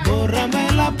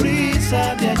 Bórrame la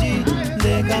prisa de allí,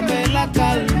 déjame la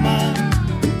calma.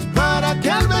 Para que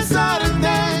al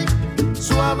besarte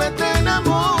suave te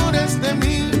enamores de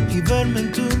mí. Y verme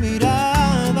en tu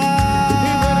mirada.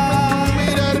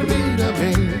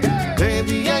 Mírame, de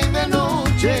día y de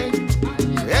noche,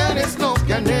 eres lo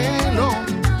que anhelo.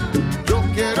 Yo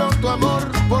quiero tu amor,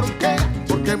 ¿por qué?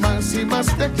 Porque más y más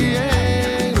te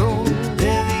quiero. De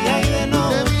día y de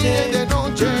noche,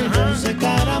 dulce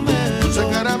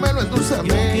caramelo, endulzame.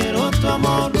 yo quiero tu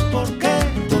amor, ¿por qué?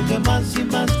 Porque más y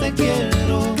más te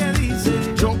quiero. ¿Qué dice?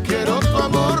 Yo quiero tu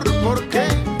amor, ¿por qué?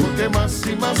 Porque más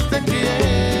y más te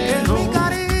quiero. Mi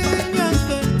cariño es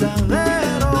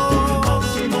verdadero, más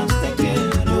y más te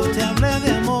quiero. Yo te hablé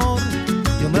de amor,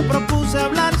 yo me propuse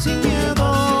hablar sin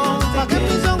miedo, para que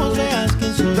mis ojos veas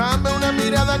quién soy. Dame una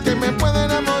mirada que me pueda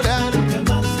enamorar. Porque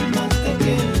más y más te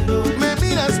quiero. Me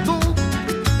miras tú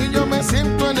y yo me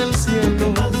siento en el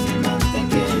cielo. Más y más te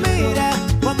quiero. Mira,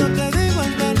 cuando te digo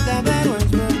es verdadero,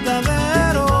 es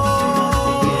verdadero.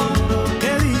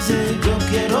 ¿Qué dice? Yo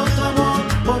quiero tu amor,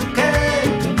 ¿por qué?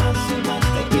 Porque más y más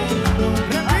te quiero.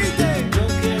 Repite. Yo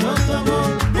quiero tu amor,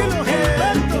 ¿por qué?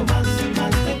 Porque más y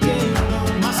más te quiero.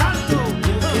 Más alto.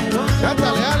 Yo quiero tu amor.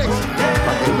 Cántale, Alex,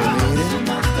 para que me mire.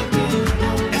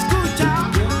 Escucha.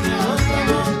 Yo quiero tu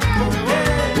amor, ¿por qué?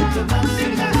 Porque más y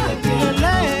más te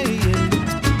quiero.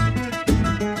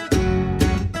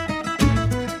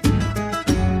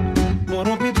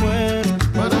 Moro mi pueblo.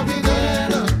 Para mi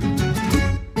nena.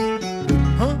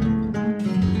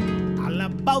 A la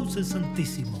pausa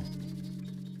santísimo.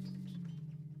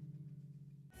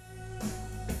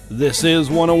 This is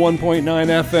 101.9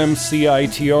 FM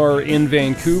CITR in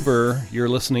Vancouver. You're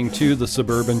listening to the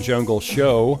Suburban Jungle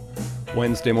Show,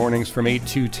 Wednesday mornings from 8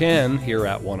 to 10 here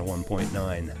at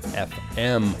 101.9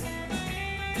 FM.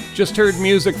 Just heard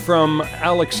music from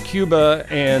Alex Cuba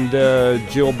and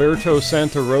Gilberto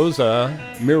Santa Rosa.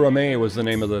 Mirame was the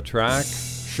name of the track.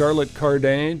 Charlotte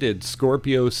Cardin did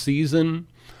Scorpio Season.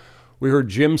 We heard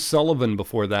Jim Sullivan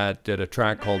before that did a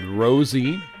track called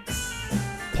Rosie.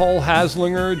 Paul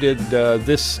Haslinger did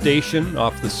This Station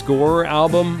off the Score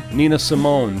album. Nina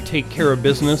Simone, Take Care of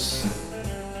Business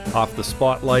off the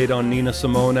Spotlight on Nina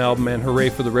Simone album. And Hooray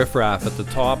for the Riff Raff at the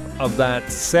top of that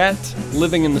set.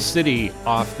 Living in the City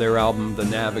off their album The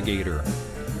Navigator.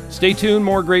 Stay tuned,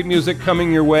 more great music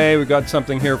coming your way. We got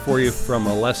something here for you from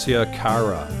Alessia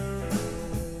Cara.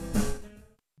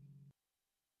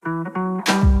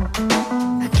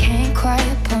 I can't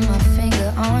quite put my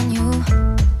finger on you.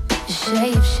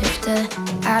 Shapeshifter,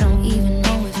 I don't even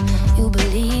know if you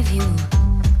believe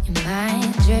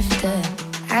drifter.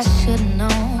 I should've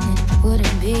known it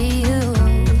wouldn't be you.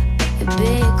 You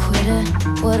big quitter,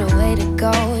 what a way to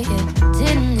go. You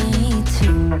didn't need to.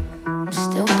 I'm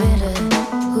still bitter.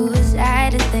 Who was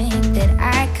I to think that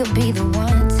I could be the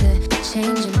one to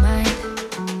change your mind?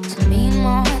 To mean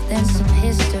more than some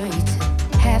history,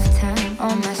 to have time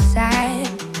on my side.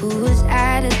 Who was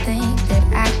I to think that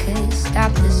I could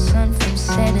stop the sun from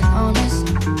setting on us?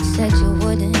 Said you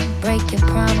wouldn't break your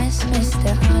promise,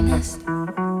 Mr. Honest.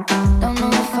 Don't know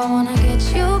if I wanna get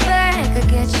you back or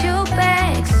get you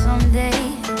back someday.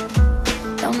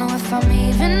 Don't know if I'm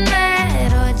even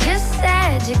mad or just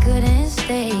sad you couldn't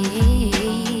stay.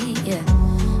 Yeah.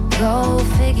 Go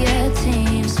figure,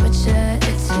 team switcher,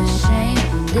 it's a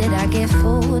shame. Did I get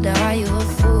fooled or are you a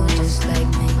fool just like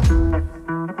me?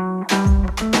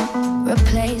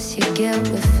 Replace your guilt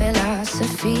with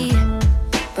philosophy.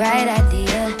 Bright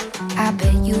idea, I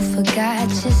bet you forgot.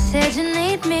 You said you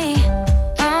need me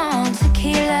on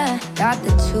tequila. Thought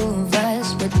the two of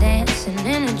us were dancing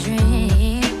in a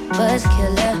dream. Buzz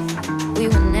killer, we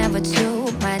were never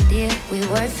two, my dear, we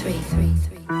were three.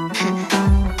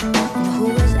 And who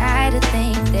was I to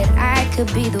think that I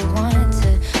could be the one to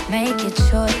make a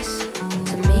choice?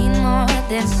 To mean more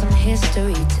than some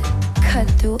history, to cut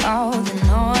through all the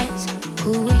noise.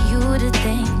 Who were you to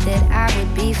think that I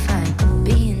would be fine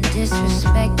being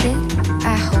disrespected?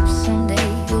 I hope someday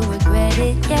you'll regret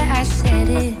it. Yeah, I said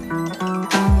it.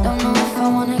 Don't know if I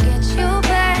wanna get you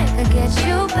back or get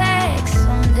you back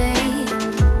someday.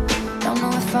 Don't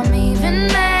know if I'm even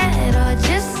mad or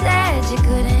just sad you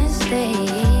couldn't stay.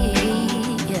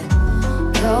 Yeah.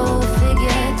 Go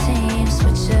figure, team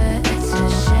switcher, it's a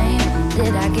shame.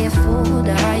 Did I get fooled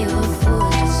or are you a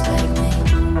fool just like me?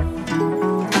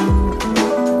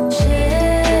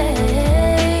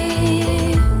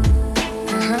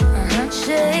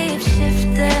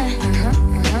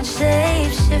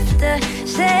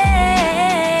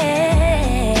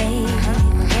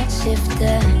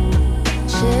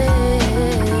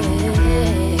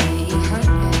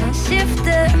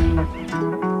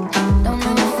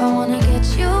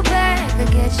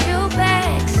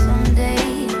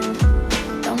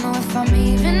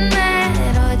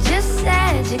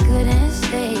 You couldn't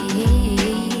stay.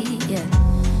 Yeah.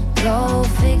 Go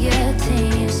figure,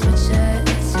 team switcher,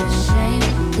 it's a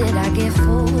shame. Did I get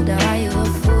fooled or are you a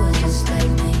fool just like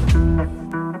me?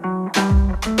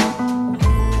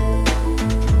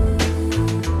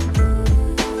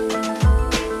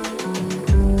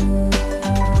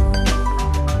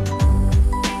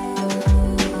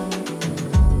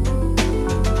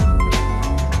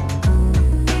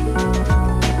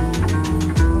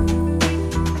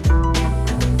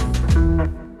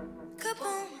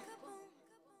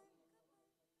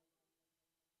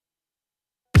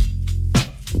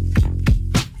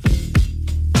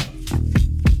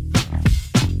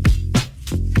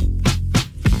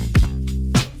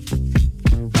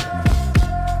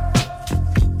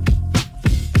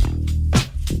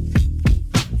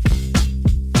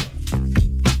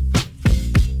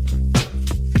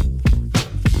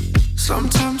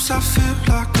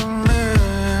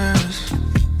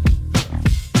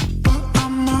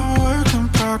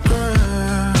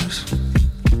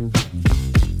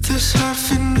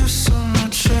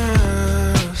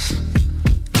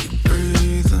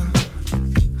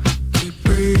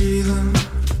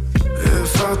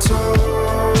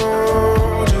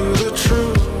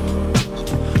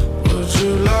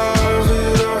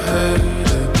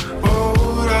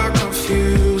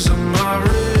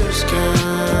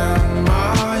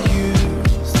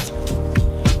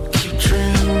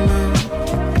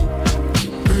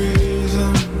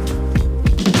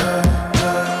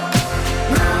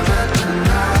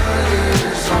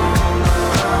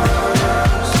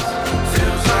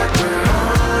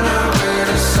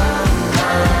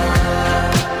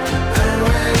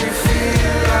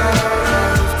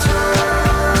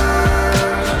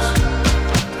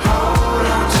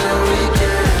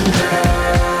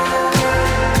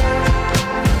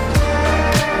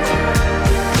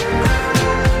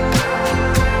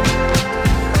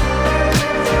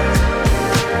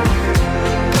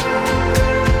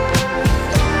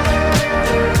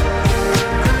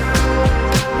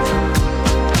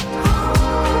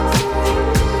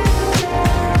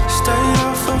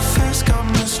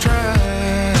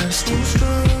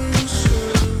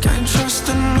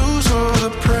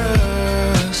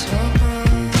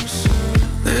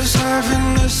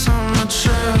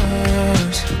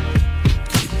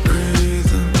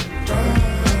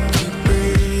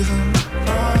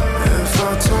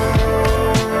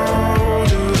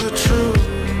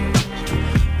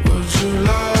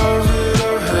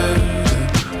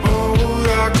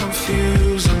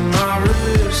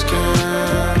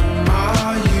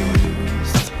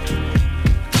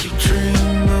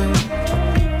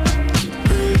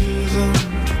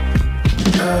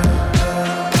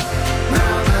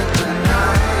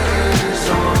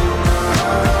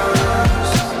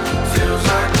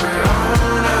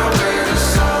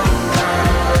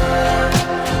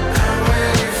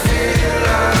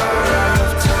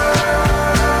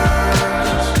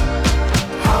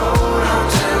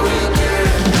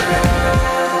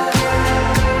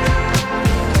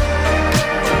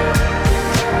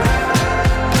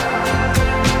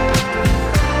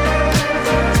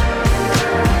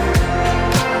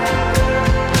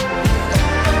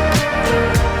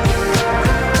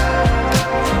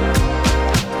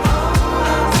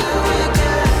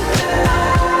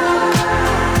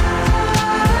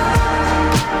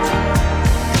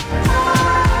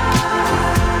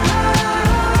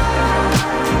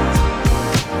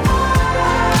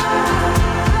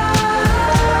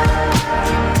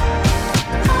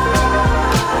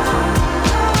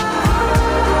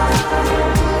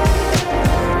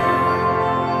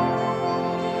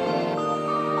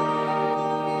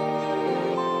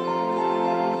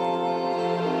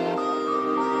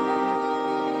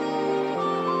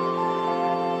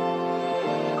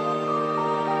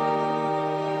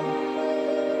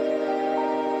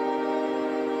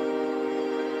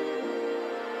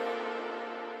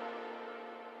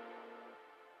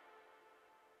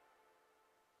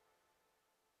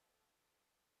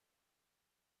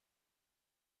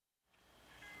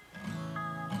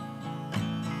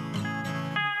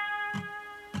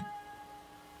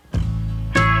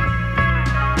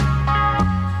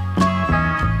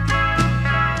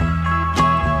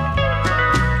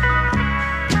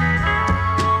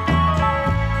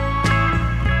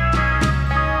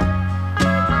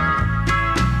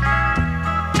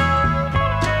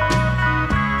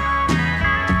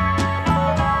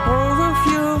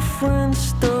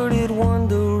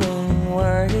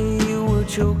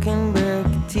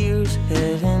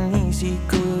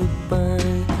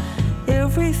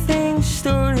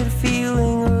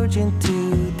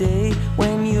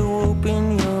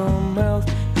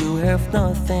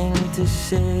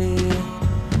 say.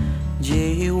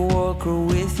 Jaywalker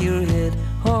with your head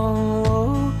hung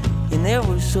low, you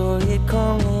never saw it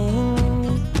coming.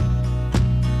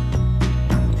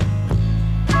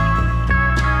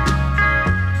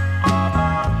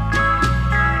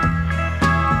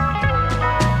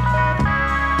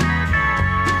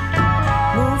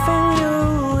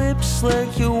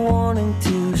 Like you're wanting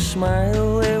to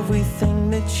smile. Everything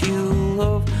that you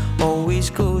love always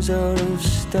goes out of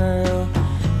style.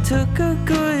 Took a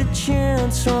good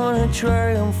chance on a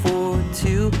Triumph or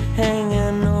two,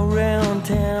 hanging around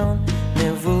town,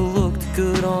 never looked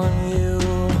good on you.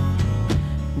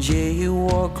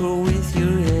 Jaywalker with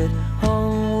your head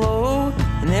hung low,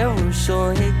 you never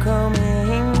saw it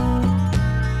coming.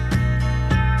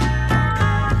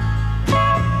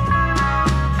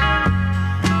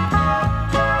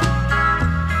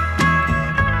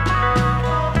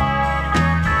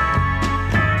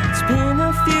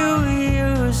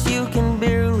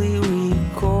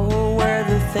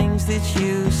 That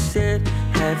you said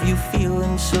have you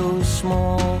feeling so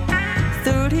small.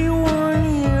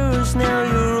 31 years now,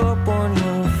 you're up on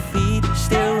your feet,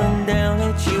 staring down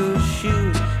at your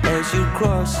shoes as you're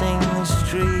crossing the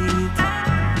street.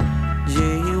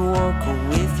 Jaywalker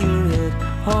with your head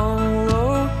hung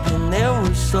low, you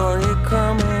never saw it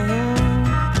coming.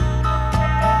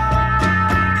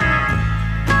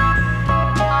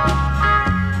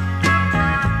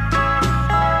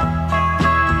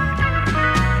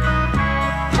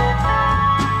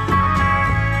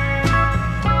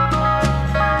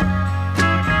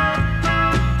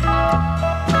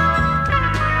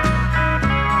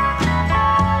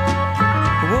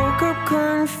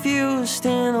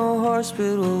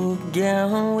 Hospital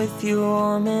gown with your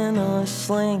arm in a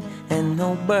sling and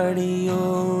nobody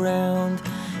around.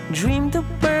 Dreamed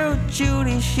about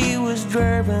Judy, she was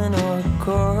driving a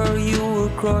car. You were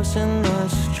crossing the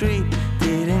street,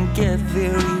 didn't get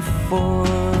very far.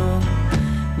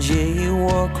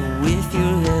 Jaywalker with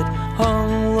your head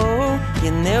hung low,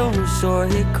 you never saw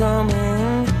it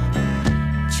coming.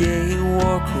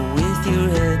 Jaywalker with your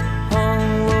head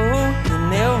hung low, you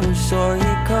never saw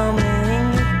it coming.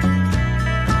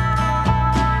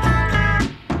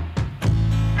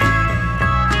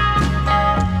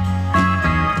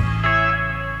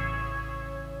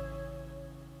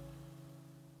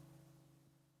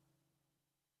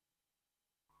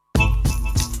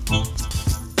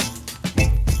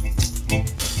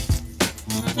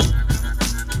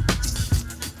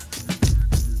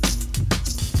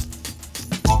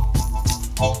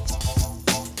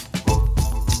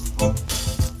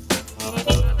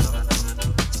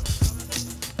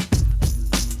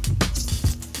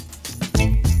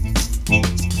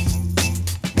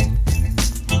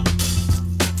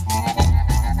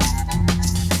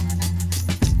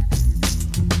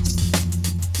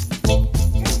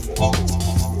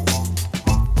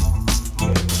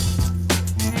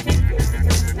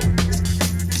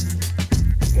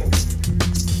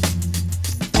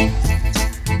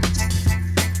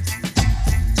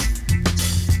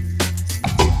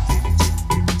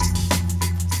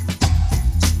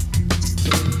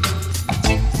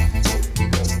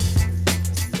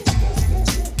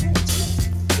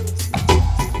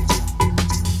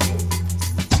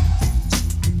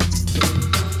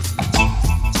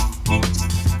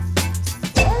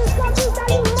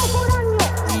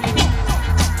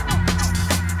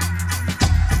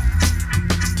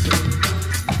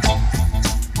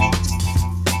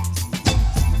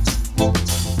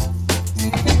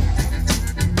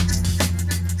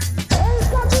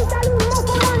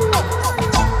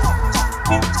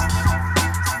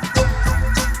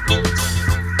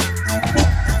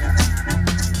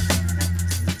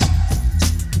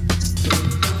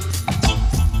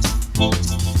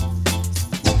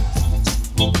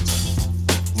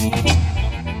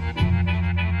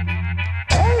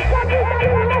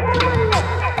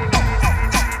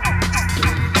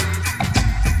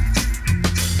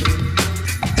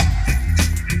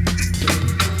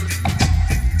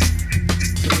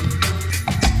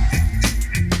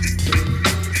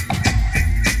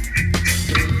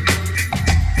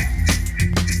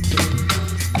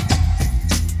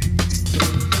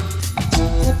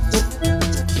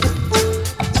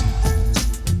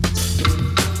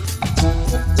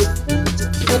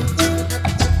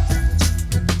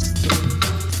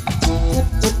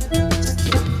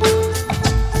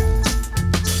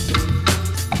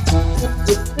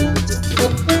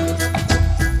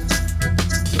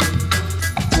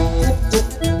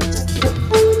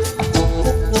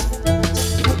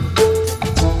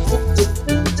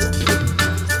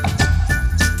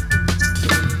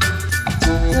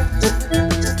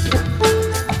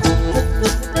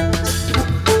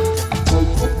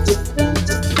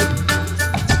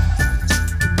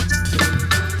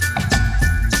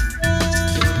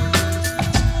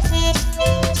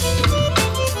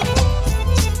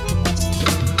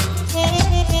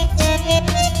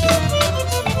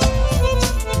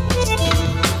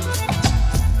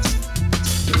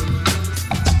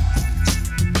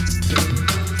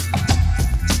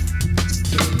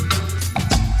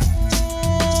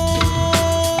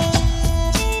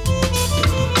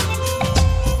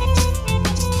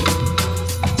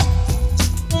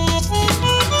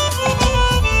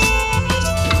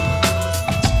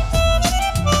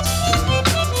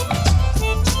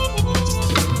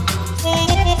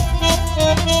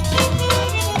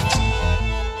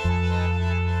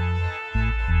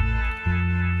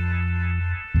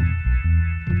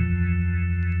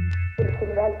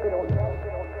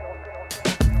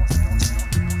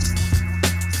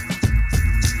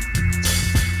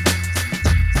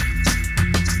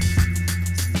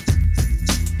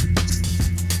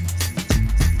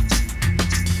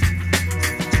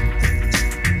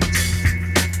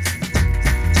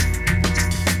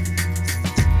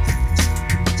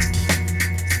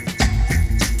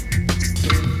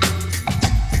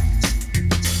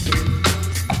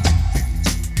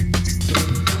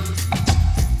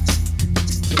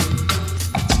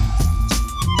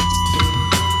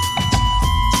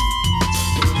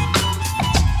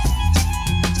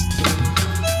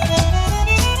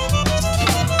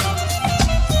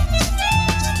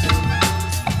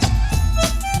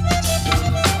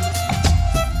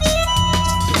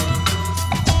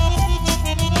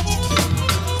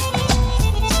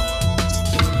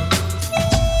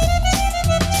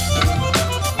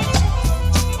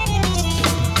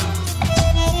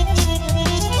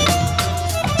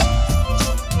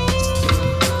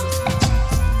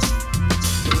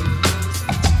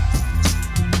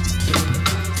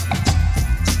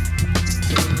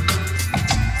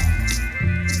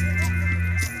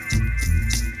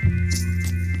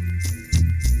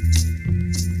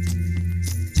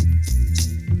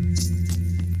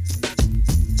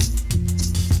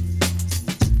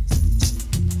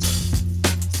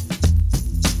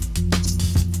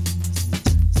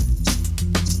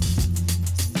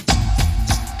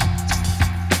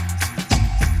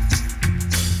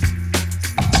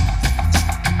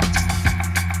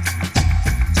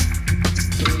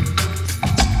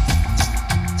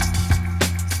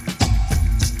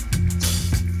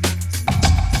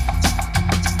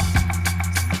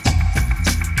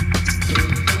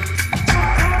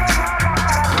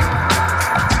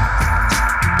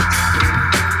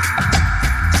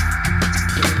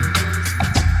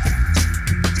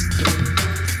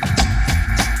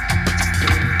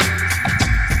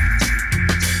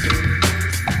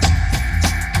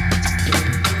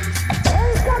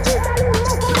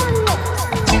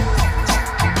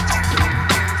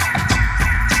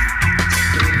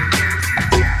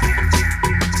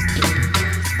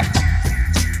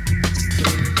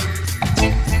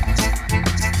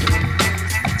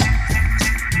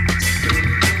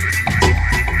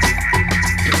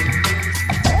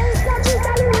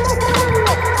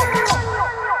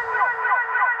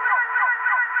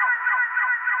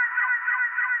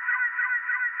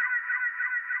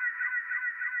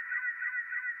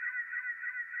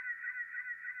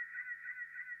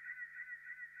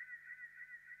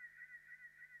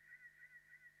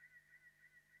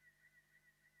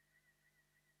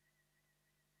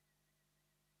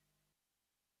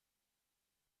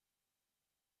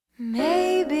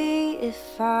 Maybe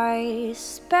if I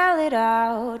spell it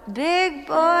out, big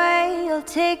boy, you'll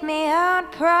take me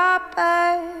out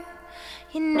proper.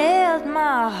 You nailed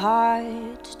my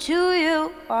heart to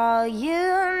you, all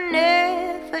you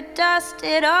never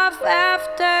dusted off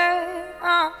after.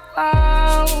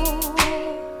 Oh,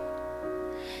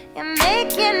 you're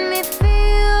making me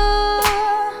feel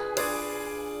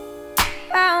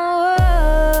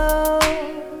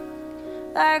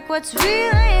like what's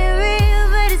real ain't real,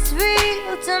 but it's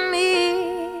real to me.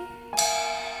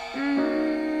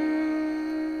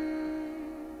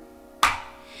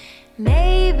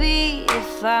 Maybe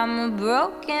if I'm a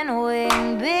broken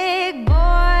wing, big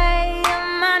boy in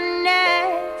my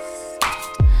nest,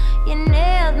 you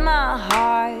nailed my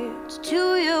heart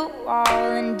to you all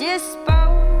and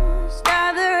disposed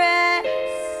of the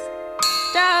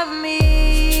rest of me.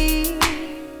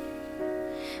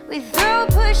 We throw,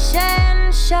 push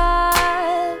and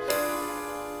shove,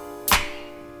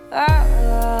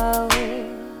 oh,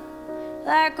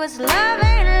 like what's love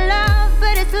ain't love,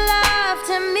 but it's love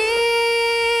to me.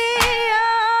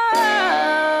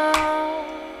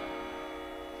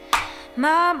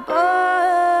 My boy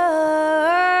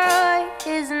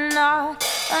is not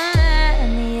a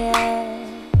man yet.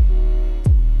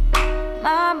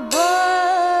 My boy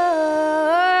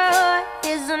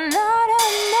is not a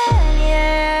man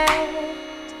yet.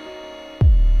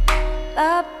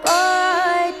 But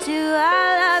boy, do I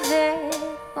love it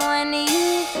when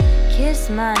you kiss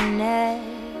my neck.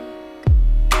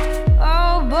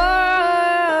 Oh boy,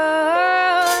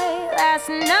 last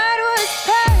night was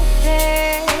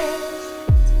perfect.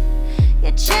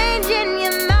 Changing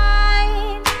your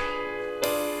mind,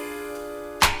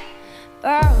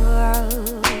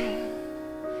 oh,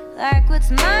 like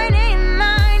what's mine ain't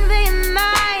mine, but you're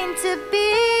mine to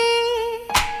be.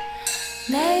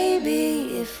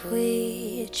 Maybe if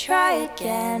we try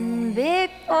again, big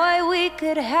boy, we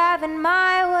could have it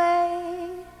my way.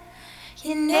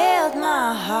 You nailed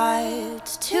my heart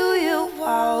to you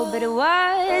all, but it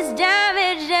was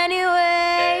damaged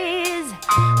anyways.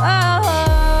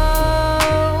 Oh,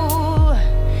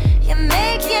 you're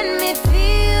making me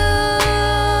feel,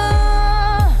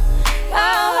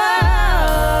 oh,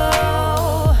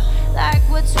 like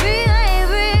what's real ain't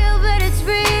real, but it's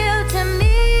real to me.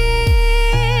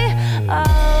 Oh,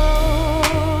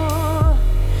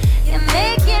 you're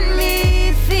making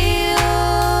me feel,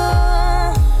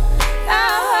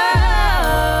 oh,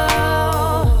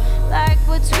 like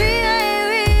what's real ain't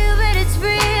real, but it's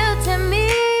real to me.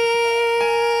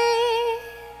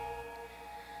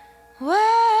 Whoa.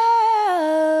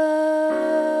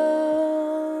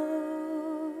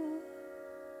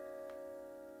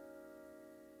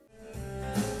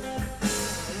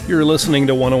 You're listening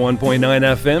to 101.9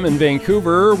 FM in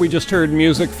Vancouver. We just heard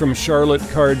music from Charlotte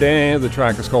Cardin. The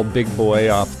track is called Big Boy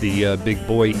off the Big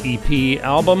Boy EP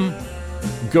album.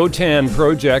 Gotan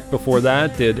Project before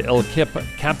that did El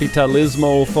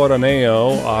Capitalismo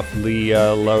Foraneo off the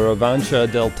La Revancha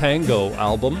del Tango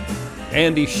album.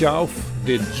 Andy Schauf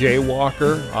did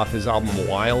Jaywalker off his album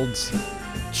Wilds.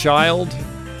 Child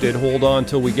did Hold On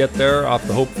Till We Get There off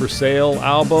the Hope for Sale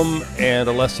album, and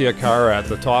Alessia Cara at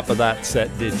the top of that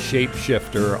set did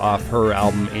Shapeshifter off her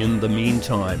album In the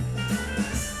Meantime.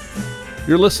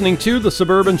 You're listening to The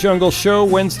Suburban Jungle Show,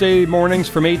 Wednesday mornings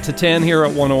from 8 to 10 here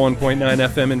at 101.9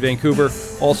 FM in Vancouver.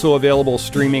 Also available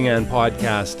streaming and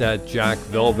podcast at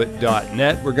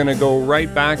jackvelvet.net. We're going to go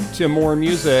right back to more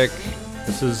music.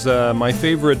 This is my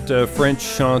favorite French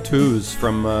chanteuse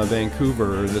from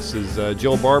Vancouver. This is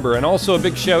Jill Barber. And also a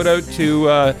big shout out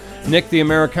to Nick the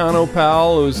Americano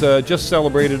pal, who's just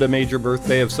celebrated a major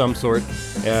birthday of some sort.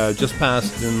 Just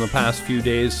passed in the past few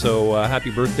days. So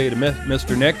happy birthday to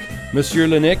Mr. Nick. Monsieur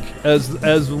Le Nick,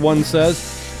 as one says.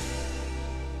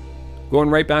 Going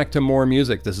right back to more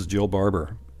music. This is Jill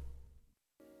Barber.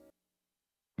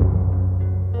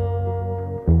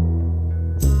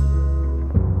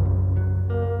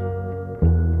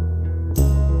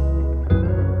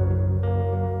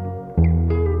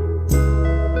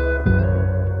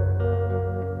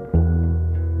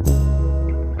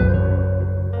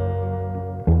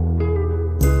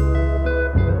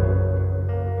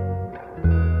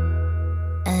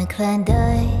 Un clin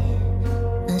d'œil,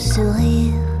 un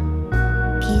sourire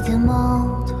qui te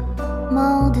montre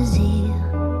mon désir.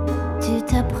 Tu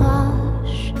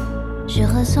t'approches, je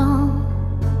ressens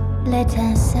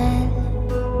l'étincelle.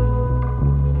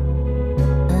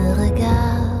 Un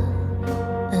regard,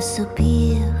 un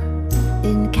soupir,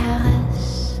 une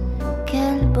caresse.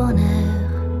 Quel bonheur,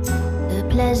 le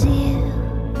plaisir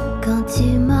quand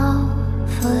tu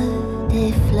m'offres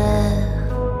des fleurs.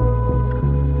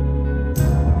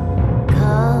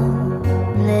 Comme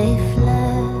les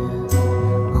fleurs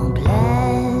en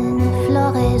pleine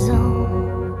floraison,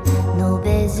 nos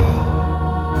baisers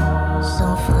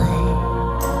sont frais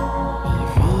et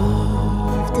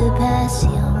vivent de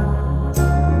passion.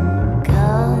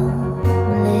 Comme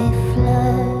les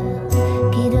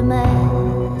fleurs qui demain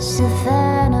se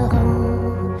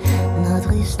faneront,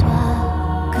 notre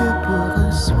histoire que pour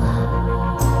un soir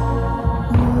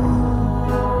nous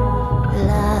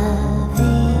la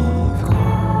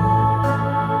vivrons.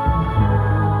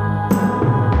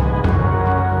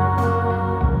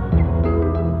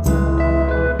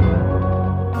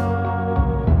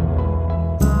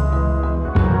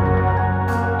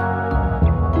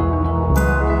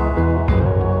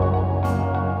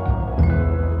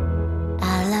 À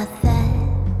la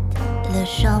fête, le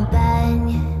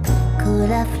champagne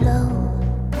coule à flot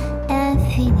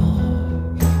infini,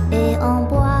 et on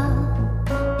boit,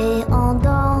 et on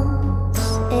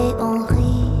danse, et on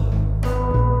rit.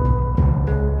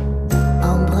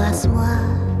 Embrasse-moi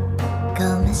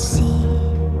comme si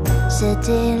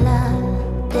c'était la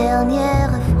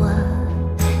dernière fois.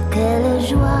 Quelle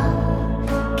joie,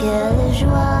 quelle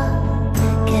joie,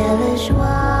 quelle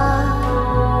joie.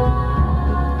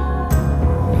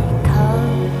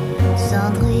 Comme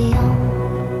Cendrillon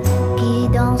qui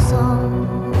dans son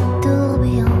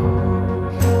tourbillon,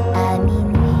 à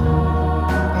minuit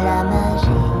la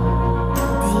magie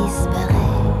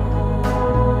disparaît.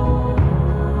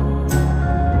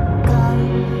 Comme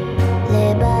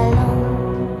les ballons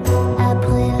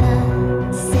après la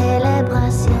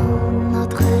célébration,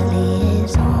 notre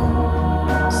liaison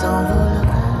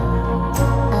s'envolera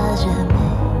à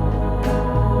jamais.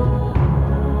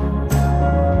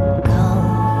 Comme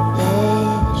les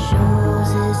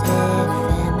choses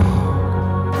éphémères.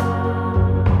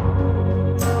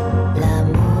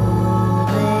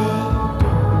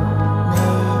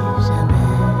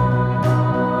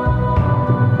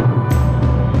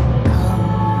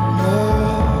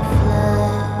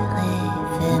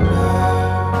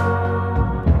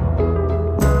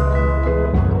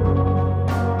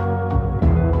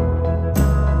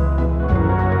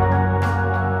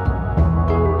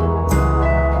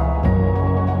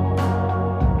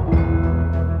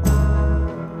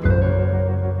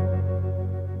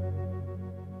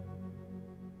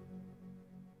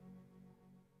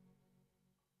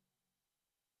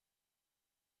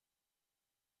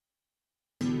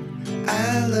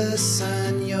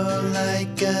 Allison, you're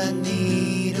like a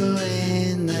needle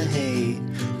in the hay.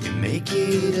 You make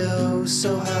it oh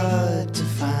so hard to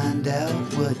find out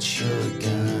what you're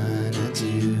gonna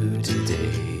do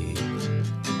today.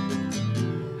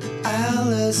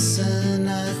 Allison,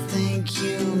 I think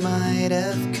you might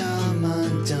have come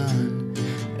undone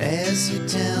as you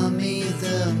tell me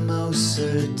the most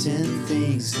certain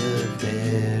things, the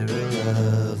barrel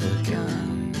of a gun.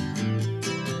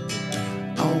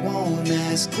 I won't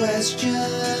ask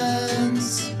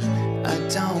questions, I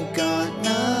don't got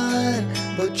none,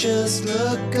 but just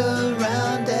look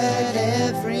around at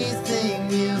everything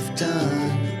you've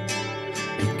done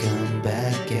and come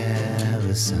back,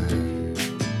 Allison.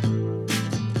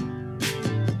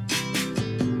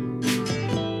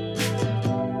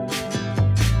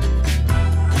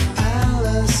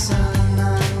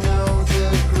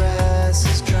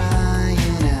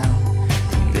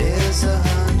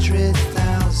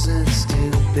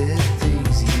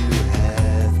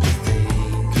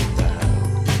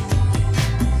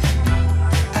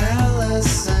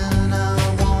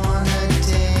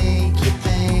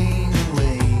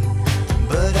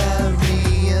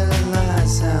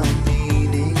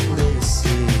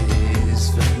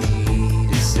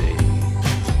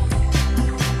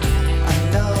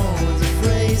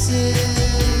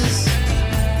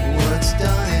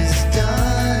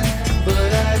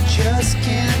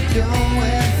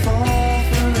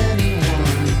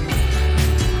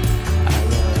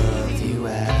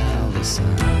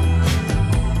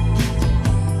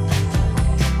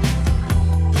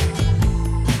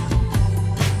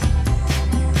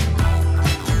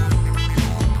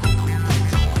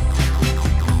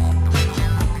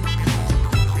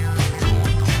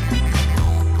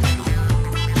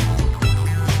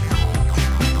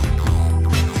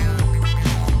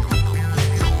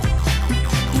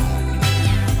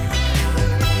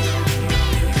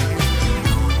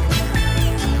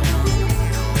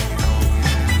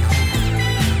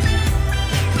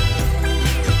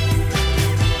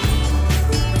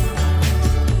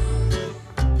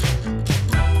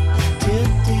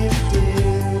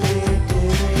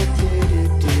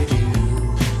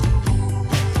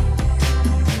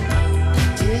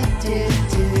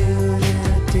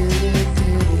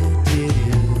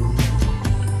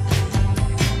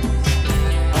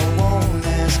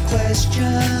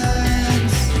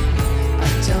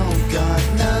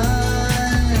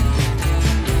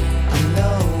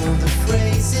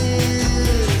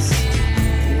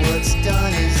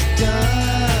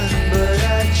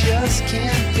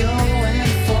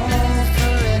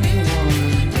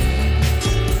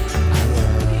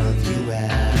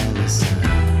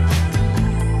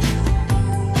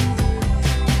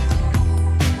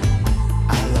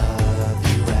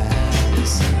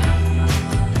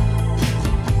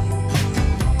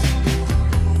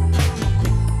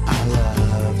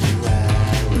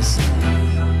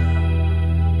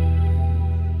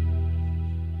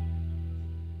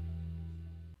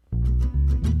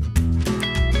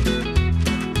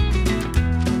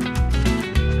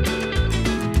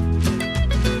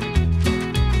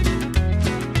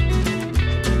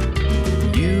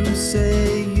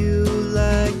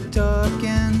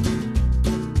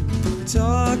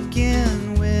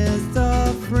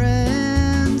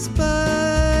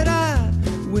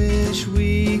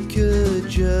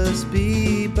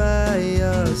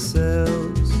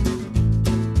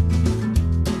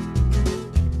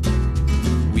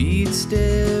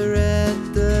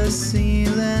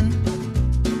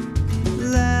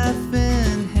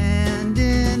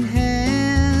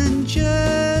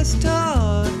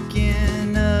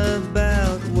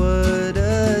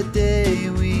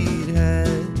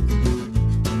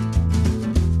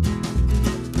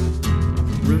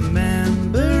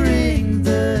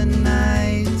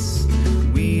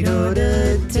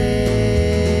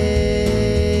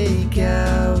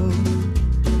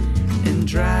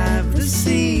 Drive the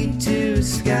sea to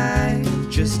sky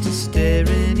just to stay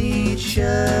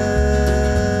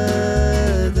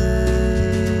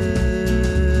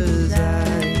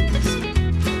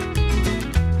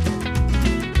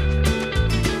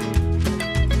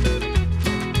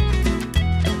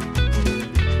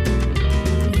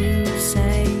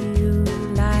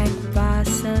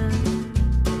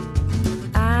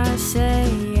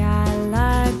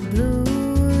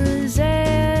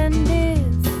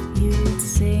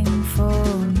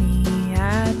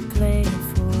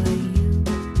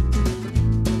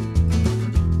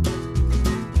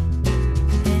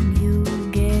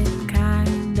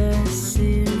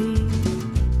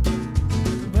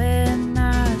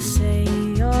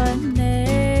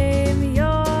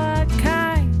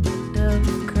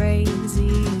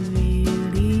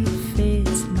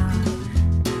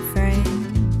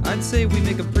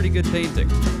pretty good painting.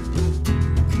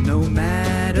 No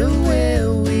matter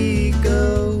where we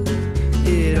go,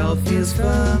 it all feels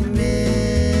familiar.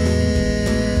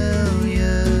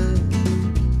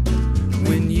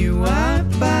 When you are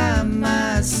by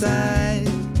my side,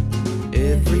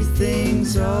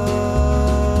 everything's all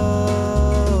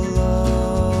alright.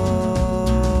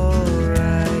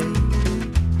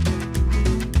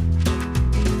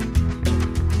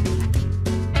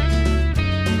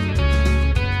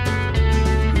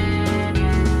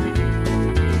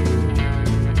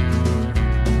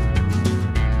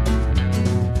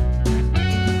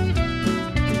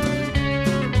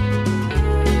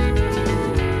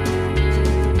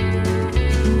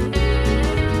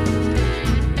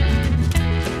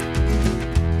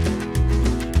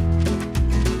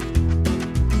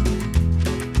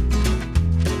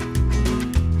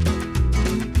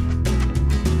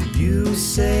 You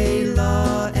say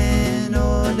law and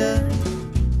order,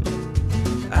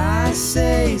 I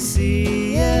say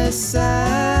CSI.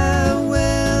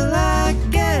 Well, I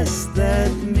guess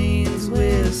that means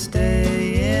we're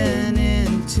staying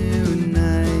in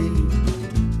tonight.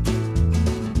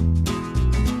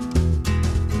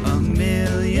 A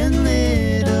million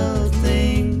little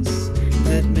things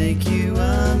that make you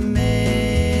amazing,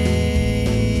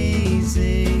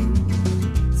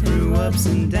 through ups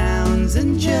and downs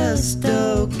and just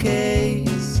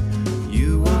okays.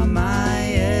 You are my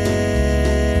everyday.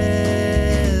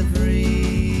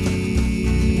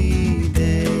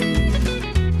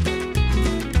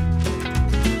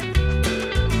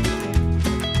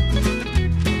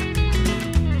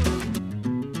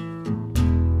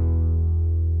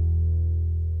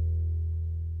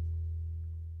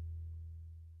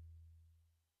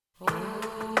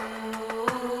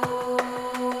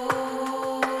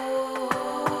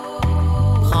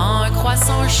 Prends un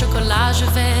croissant au chocolat, je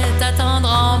vais t'attendre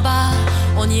en bas.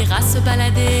 On ira se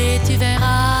balader, tu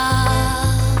verras.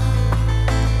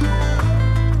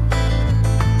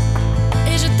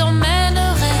 Et je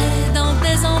t'emmènerai dans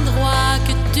des endroits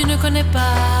que tu ne connais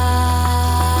pas.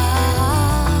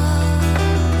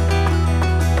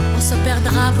 On se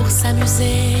perdra pour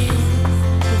s'amuser,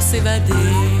 pour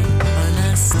s'évader un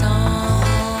instant.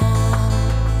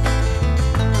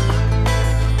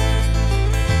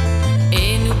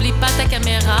 N'oublie pas ta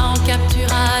caméra, on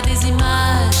capturera des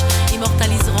images,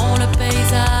 immortaliseront le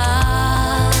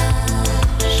paysage.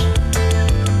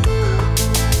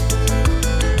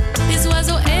 Des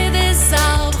oiseaux et des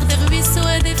arbres, des ruisseaux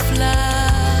et des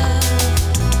fleurs.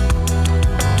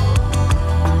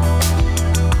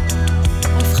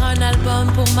 On fera un album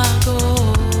pour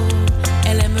Margot,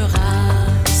 elle aimera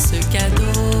ce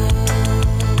cadeau.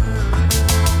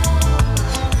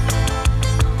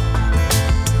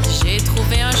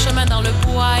 Trouver un chemin dans le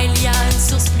bois, il y a une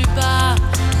source plus bas,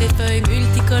 des feuilles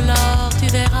multicolores, tu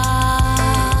verras.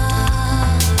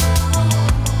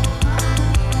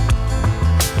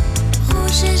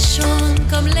 Rouge et jaune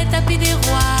comme les tapis des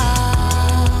rois.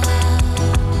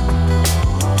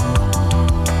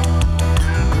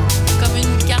 Comme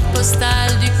une carte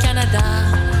postale du Canada,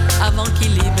 avant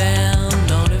qu'il hiberne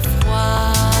dans le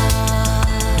froid.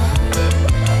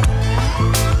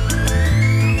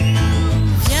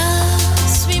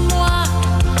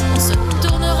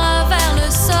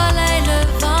 Soleil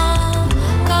levant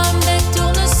comme des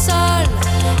tournesols,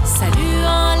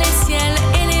 saluant les ciels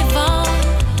et les vents.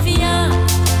 Viens,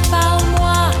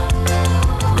 parle-moi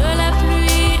de la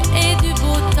pluie et du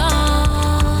beau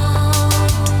temps.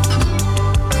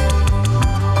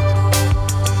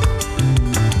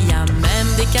 Il y a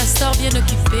même des castors bien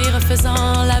occupés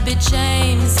refaisant la baie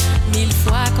James 1000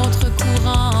 fois contre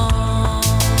courant.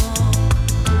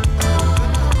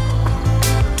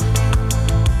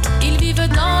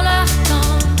 Dans leur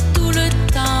temps, tout le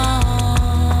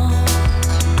temps.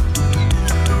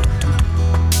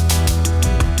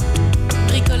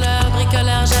 Bricoleurs,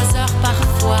 bricoleurs, jaseurs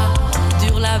parfois,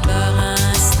 dur labeur,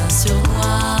 instinct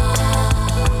surnois.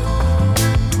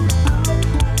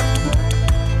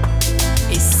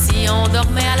 Et si on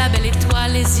dormait à la belle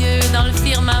étoile, les yeux dans le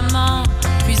firmament,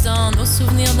 puisant nos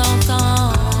souvenirs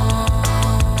d'antan.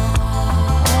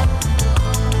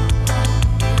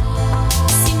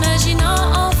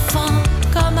 Imaginant enfant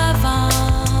comme avant.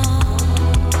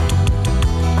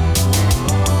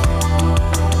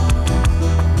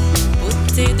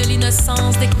 Beauté de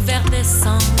l'innocence, découverte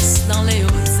d'essence dans les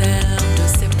hautes herbes de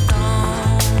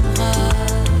septembre.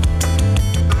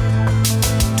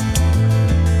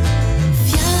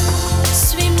 Viens,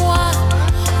 suis-moi,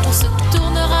 on se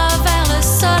tournera vers le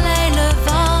soleil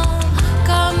levant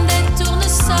comme des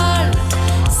tournesols,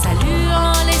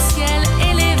 saluant les ciels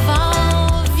et les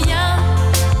vents. Viens,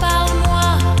 parle-moi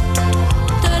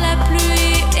de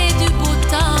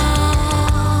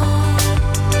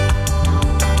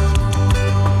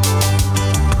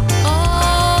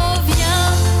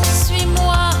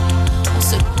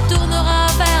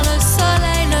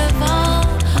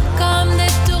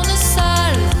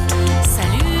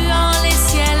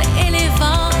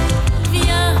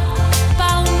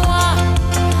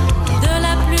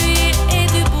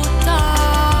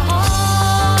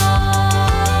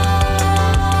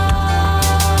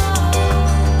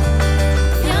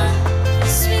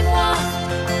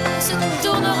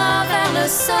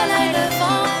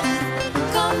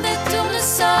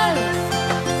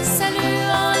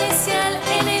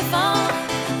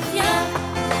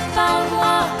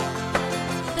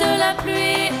la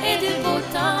pluie et du beau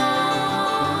temps.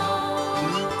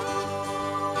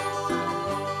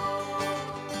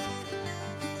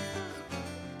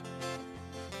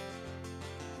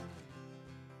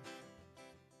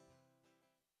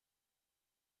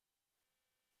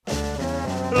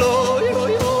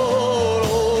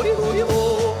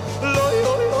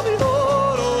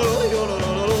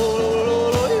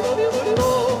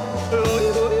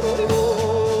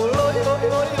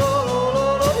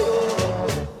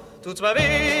 Toute ma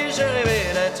vie, j'ai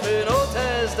rêvé d'être une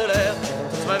hôtesse de l'air.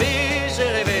 Toute ma vie, j'ai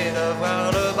rêvé de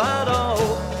voir le bas d'en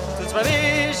haut. Toute ma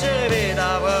vie, j'ai rêvé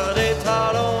d'avoir des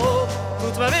talons hauts.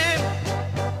 Toute ma vie,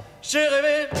 j'ai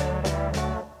rêvé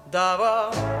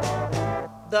d'avoir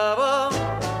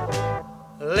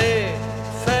les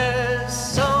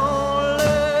fesses en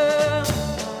l'air.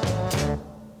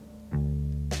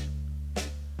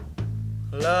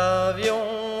 L'avion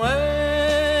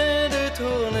est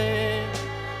détourné.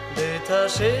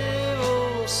 Détachez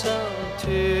vos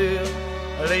ceintures,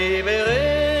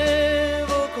 libérez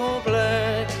vos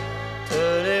complexes,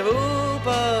 tenez-vous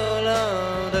par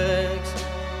l'index,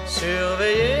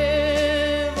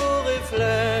 surveillez vos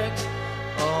réflexes,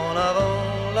 en avant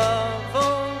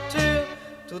l'aventure.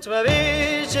 Toute ma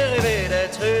vie j'ai rêvé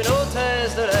d'être une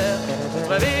hôtesse de l'air, toute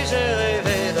ma vie j'ai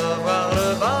rêvé de voir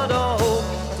le bas d'en haut,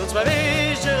 toute ma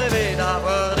vie j'ai rêvé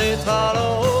d'avoir des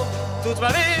talons hauts, toute ma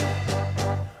vie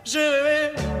j'ai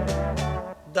rêvé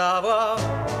d'avoir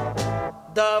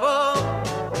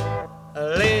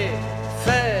les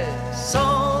fesses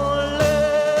en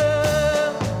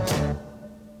l'air.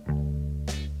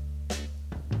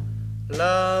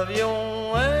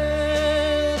 L'avion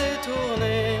est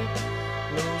détourné,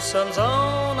 nous sommes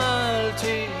en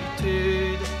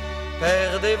altitude.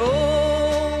 Perdez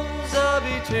vos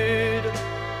habitudes,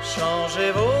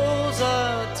 changez vos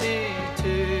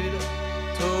attitudes.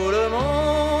 Tout le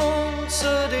monde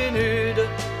se dénude,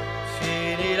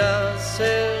 fini la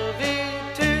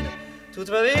servitude. Toute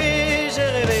ma vie j'ai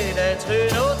rêvé d'être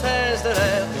une hôtesse de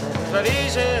l'air. Toute ma vie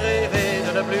j'ai rêvé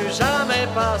de ne plus jamais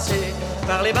passer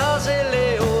par les bas et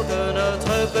les hauts de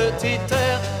notre petite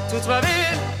terre. Toute ma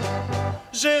vie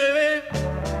j'ai rêvé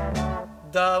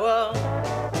d'avoir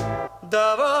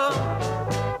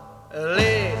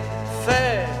les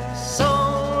fesses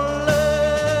en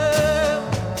l'air.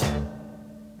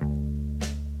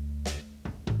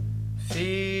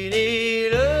 Fini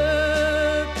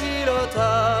le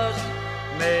pilotage,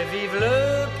 mais vive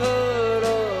le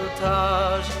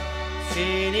pelotage.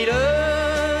 Fini le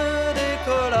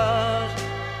décollage,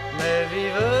 mais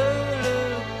vive le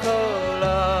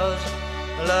collage.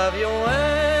 L'avion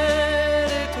est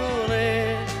détourné,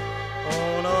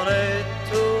 on en est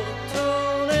tout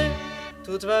retourné.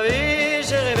 Toute ma vie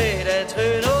j'ai rêvé d'être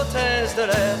une hôtesse de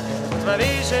l'air. Toute ma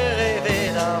vie j'ai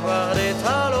rêvé d'avoir des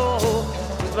talons hauts.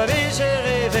 Toute ma vie j'ai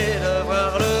rêvé de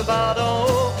voir le bas d'en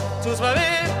haut. Toute ma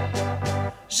vie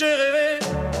j'ai rêvé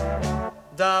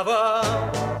d'avoir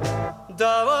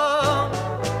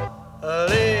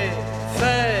les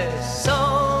fesses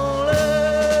en l'air.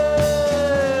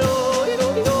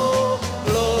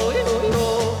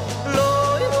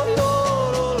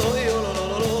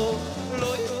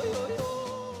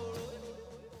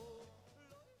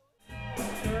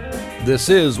 This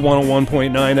is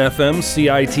 101.9 FM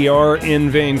CITR in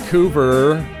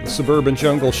Vancouver, the Suburban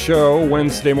Jungle Show,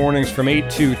 Wednesday mornings from 8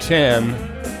 to 10.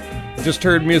 Just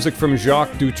heard music from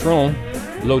Jacques Dutronc,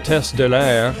 L'Hôtesse de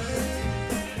l'Air.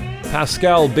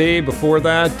 Pascal Bay before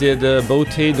that did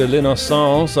Beauté de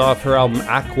l'Innocence off her album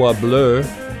Aqua Bleu.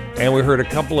 And we heard a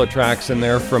couple of tracks in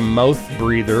there from Mouth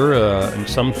Breather, and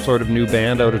some sort of new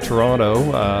band out of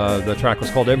Toronto. The track was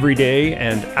called Everyday,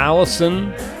 and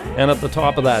Allison. And at the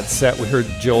top of that set, we heard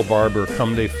Jill Barber,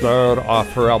 Comme des Fleurs,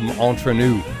 off her album Entre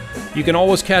Nous. You can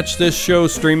always catch this show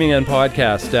streaming and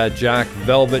podcast at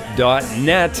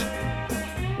jackvelvet.net.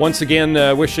 Once again,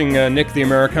 wishing Nick the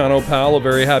Americano pal a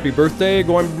very happy birthday.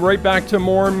 Going right back to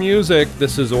more music.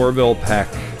 This is Orville Peck.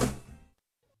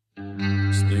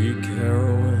 Sleek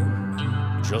heroin,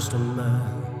 just a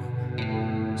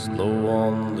man, slow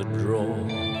on the draw.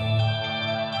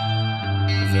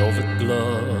 Velvet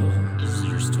gloves,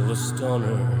 you're still a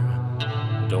stunner.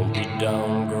 Don't be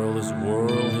down, girl, this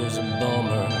world is a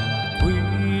bummer.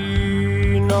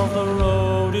 Queen of the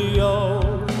rodeo,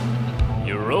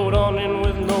 you rode on in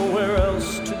with nowhere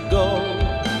else to go.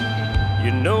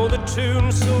 You know the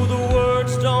tune, so the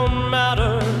words don't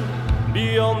matter.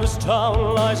 Beyond this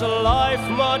town lies a life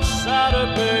much sadder,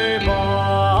 babe. I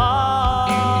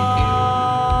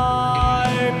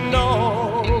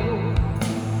know.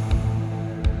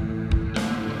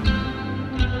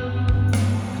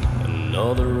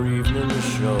 Another evening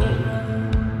show,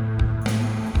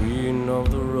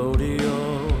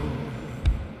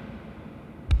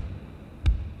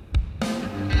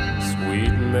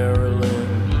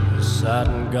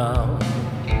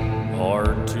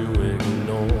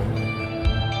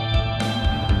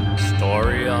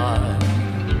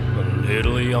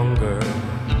 little younger,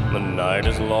 the night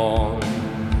is long,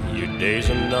 your days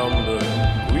are numbered,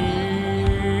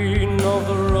 queen of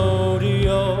the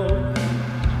rodeo.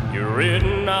 You're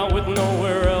ridden out with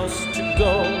nowhere else to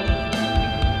go.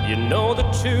 You know the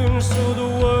tune, so the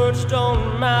words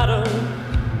don't matter.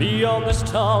 Beyond this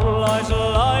town lies a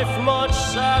life much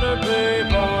sadder,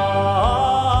 babe. I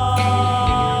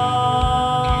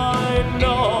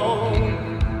know.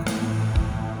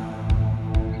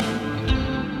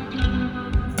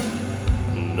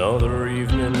 Another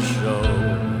evening show.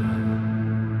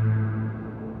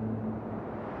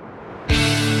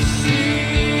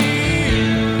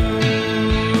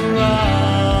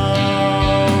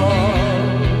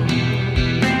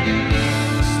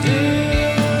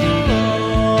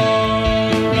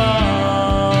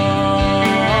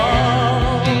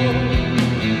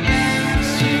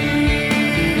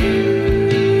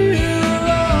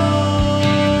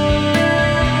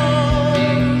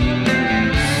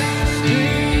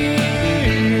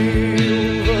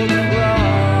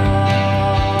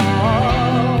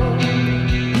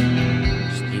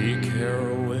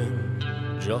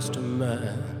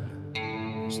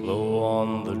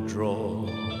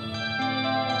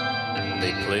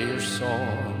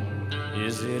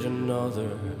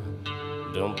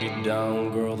 Don't be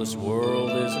down, girl, this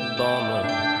world is a bummer.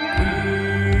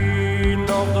 Queen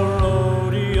of the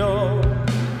rodeo,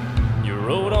 you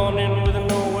rode on in with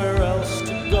nowhere else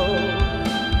to go.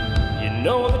 You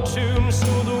know the tune,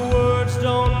 so the words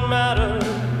don't matter.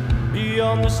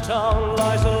 Beyond this town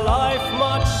lies a life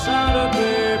much sadder,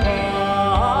 babe. I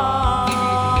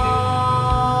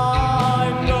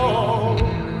know.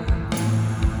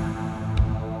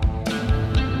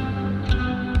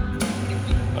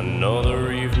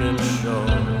 Another evening show,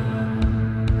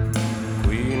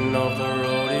 queen of the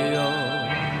rodeo.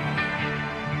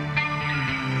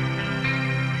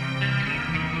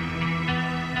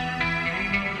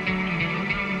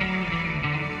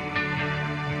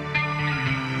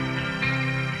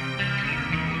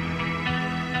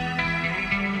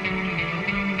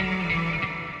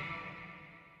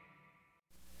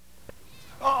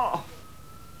 Oh,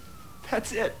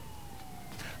 that's it.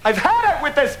 I've had it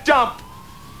with this dump.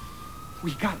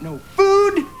 We got no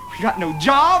food, we got no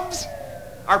jobs,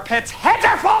 our pets' heads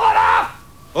are falling off!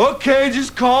 Okay,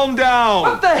 just calm down.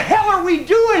 What the hell are we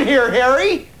doing here,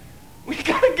 Harry? We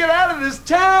gotta get out of this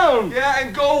town! Yeah,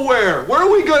 and go where? Where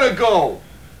are we gonna go?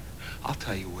 I'll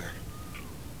tell you where.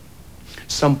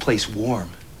 Someplace warm.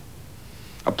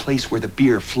 A place where the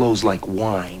beer flows like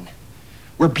wine.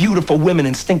 Where beautiful women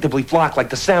instinctively flock like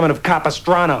the salmon of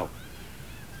Capistrano.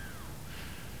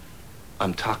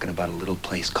 I'm talking about a little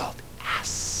place called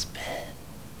Aspen.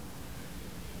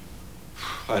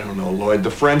 I don't know, Lloyd.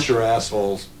 The French are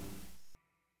assholes.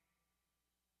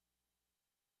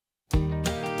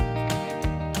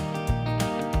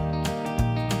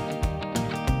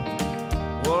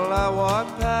 Well, I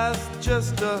walked past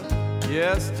just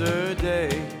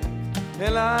yesterday,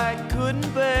 and I couldn't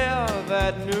bear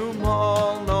that new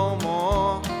mall no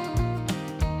more.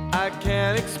 I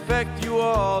can't expect you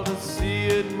all to see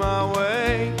it my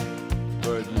way,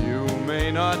 but you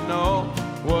may not know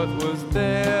what was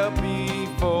there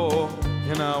before,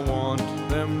 and I want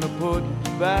them to put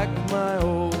back my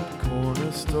old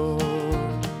corner store.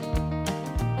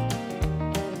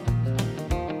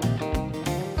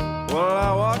 Well,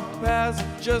 I walked past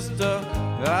just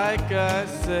like I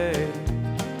say,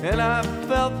 and I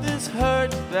felt this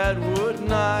hurt that would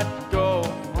not go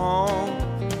home.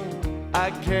 I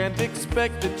can't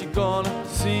expect that you're gonna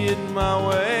see it my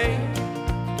way,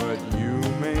 but you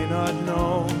may not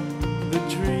know the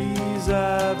trees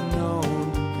I've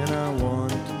known, and I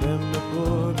want them to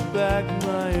put back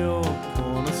my old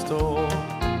corner store.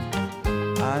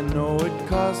 I know it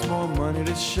costs more money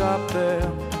to shop there,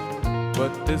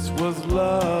 but this was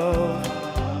love,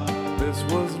 this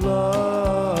was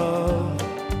love.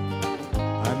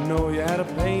 I know you had to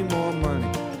pay more money,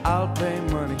 I'll pay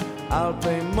money, I'll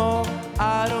pay more.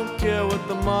 I don't care what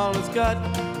the mall has got,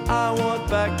 I want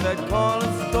back that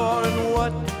corner store. And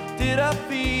what did I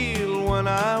feel when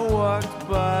I walked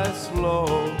by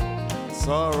slow?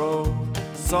 Sorrow,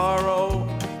 sorrow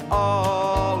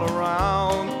all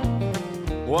around.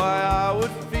 Why I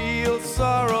would feel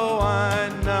sorrow I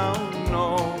now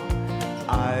know.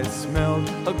 I smelled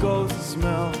a ghost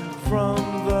smell from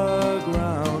the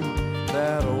ground,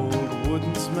 that old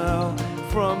wooden smell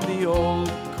from the old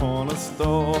corner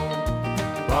store.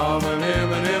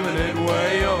 Bomb-a-nim-a-nim-a-nim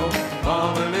way-o,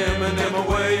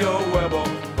 bomb-a-nim-a-nim-a-way-o, webbo,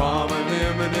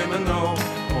 bomb-a-nim-a-nim-a-no,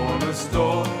 corner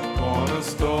store, corner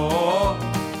store.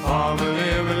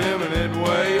 Bomb-a-nim-a-nim-a-nim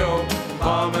way-o,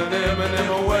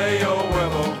 bomb-a-nim-a-nim-a-way-o,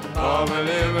 webbo,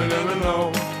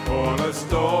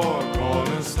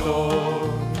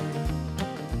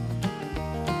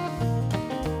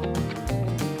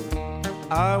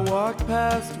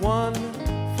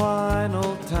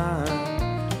 final time.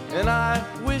 And I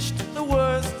wished the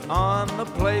worst on the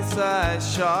place I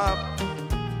shop.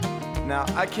 Now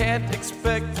I can't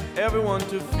expect everyone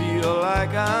to feel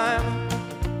like I'm,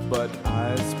 but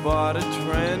I spot a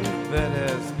trend that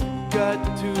has got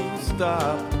to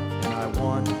stop. And I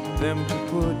want them to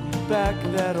put back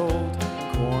that old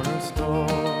corner store.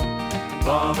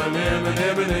 Bombin' him and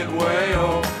him and it way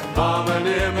oh, bombin'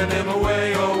 him and him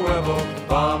away oh webbo,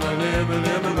 bombin' him and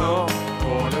him and oh,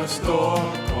 corner store,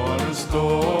 corner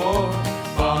store.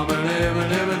 Bombin' him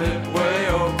and him and it way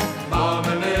oh,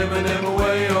 bombin' him and him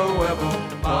away oh webbo,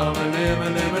 bombin' him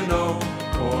and him and oh,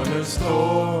 corner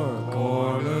store,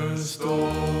 corner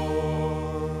store.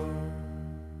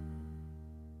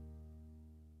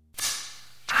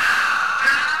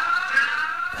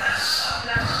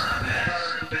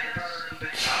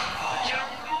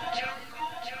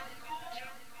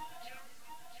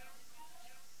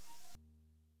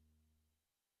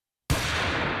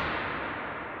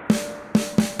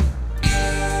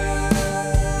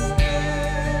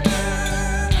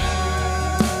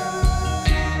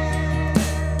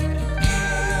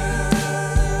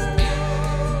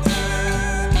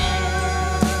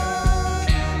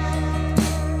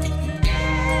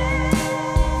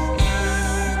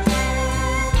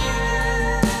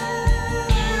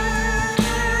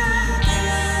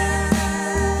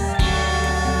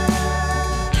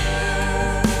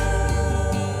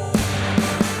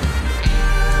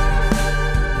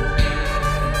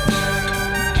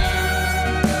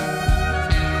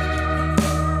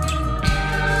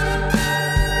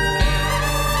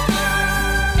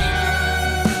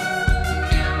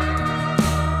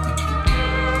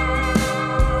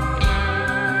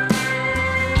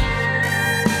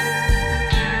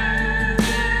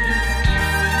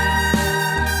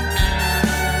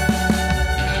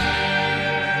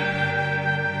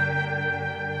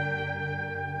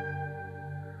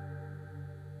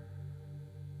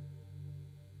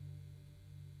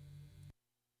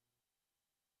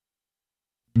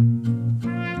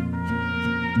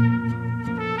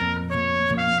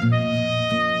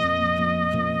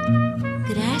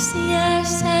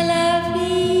 Gracias a la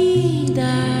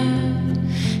vida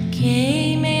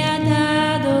que me ha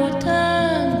dado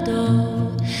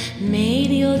tanto, me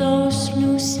dio dos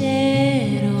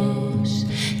luceros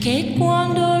que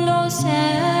cuando los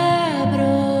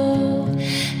abro,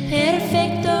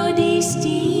 perfecto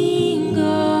distingo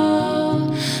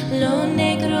lo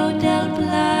negro del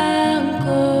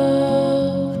blanco,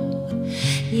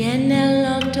 y en el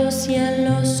alto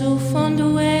cielo su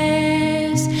fondo es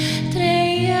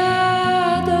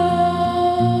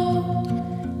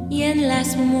en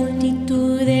las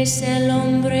multitudes el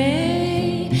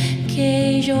hombre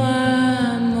que yo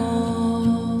amo.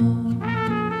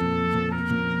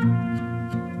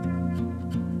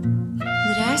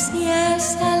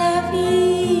 Gracias a la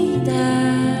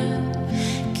vida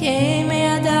que me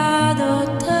ha dado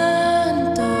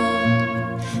tanto,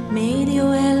 me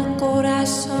dio el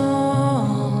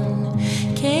corazón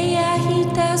que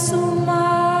agita su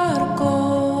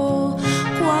marco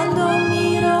cuando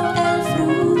miro el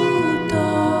fruto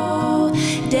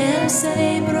del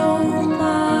cerebro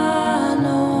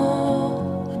humano,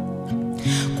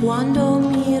 cuando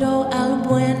miro al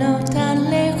bueno tan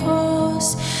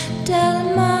lejos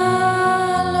del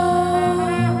malo,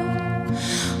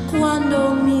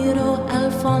 cuando miro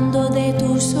al fondo de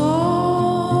tus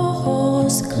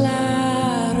ojos claros.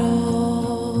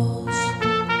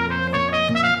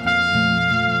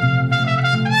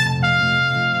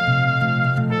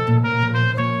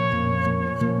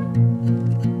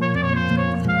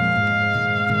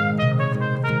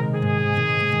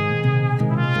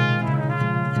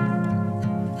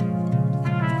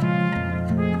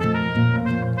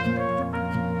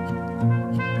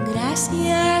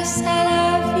 Gracias a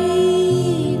la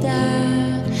vida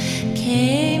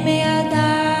que me ha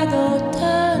dado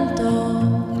tanto,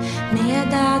 me ha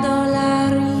dado la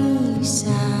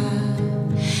risa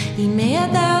y me ha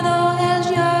dado el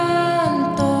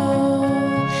llanto.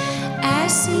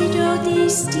 Así yo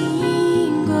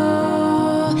distingo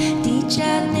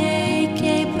dicha de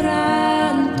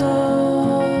quebranto,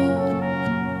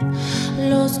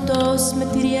 los dos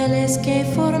materiales que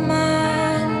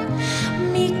forman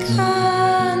mi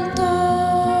canto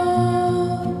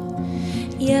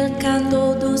y el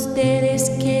canto de ustedes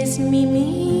que es mi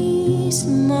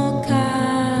mismo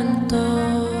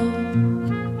canto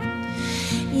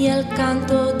y el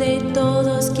canto de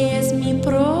todos que es mi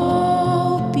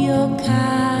propio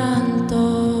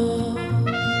canto.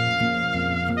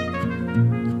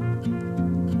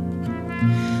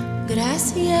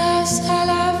 Gracias a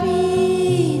la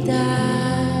vida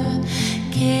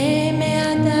que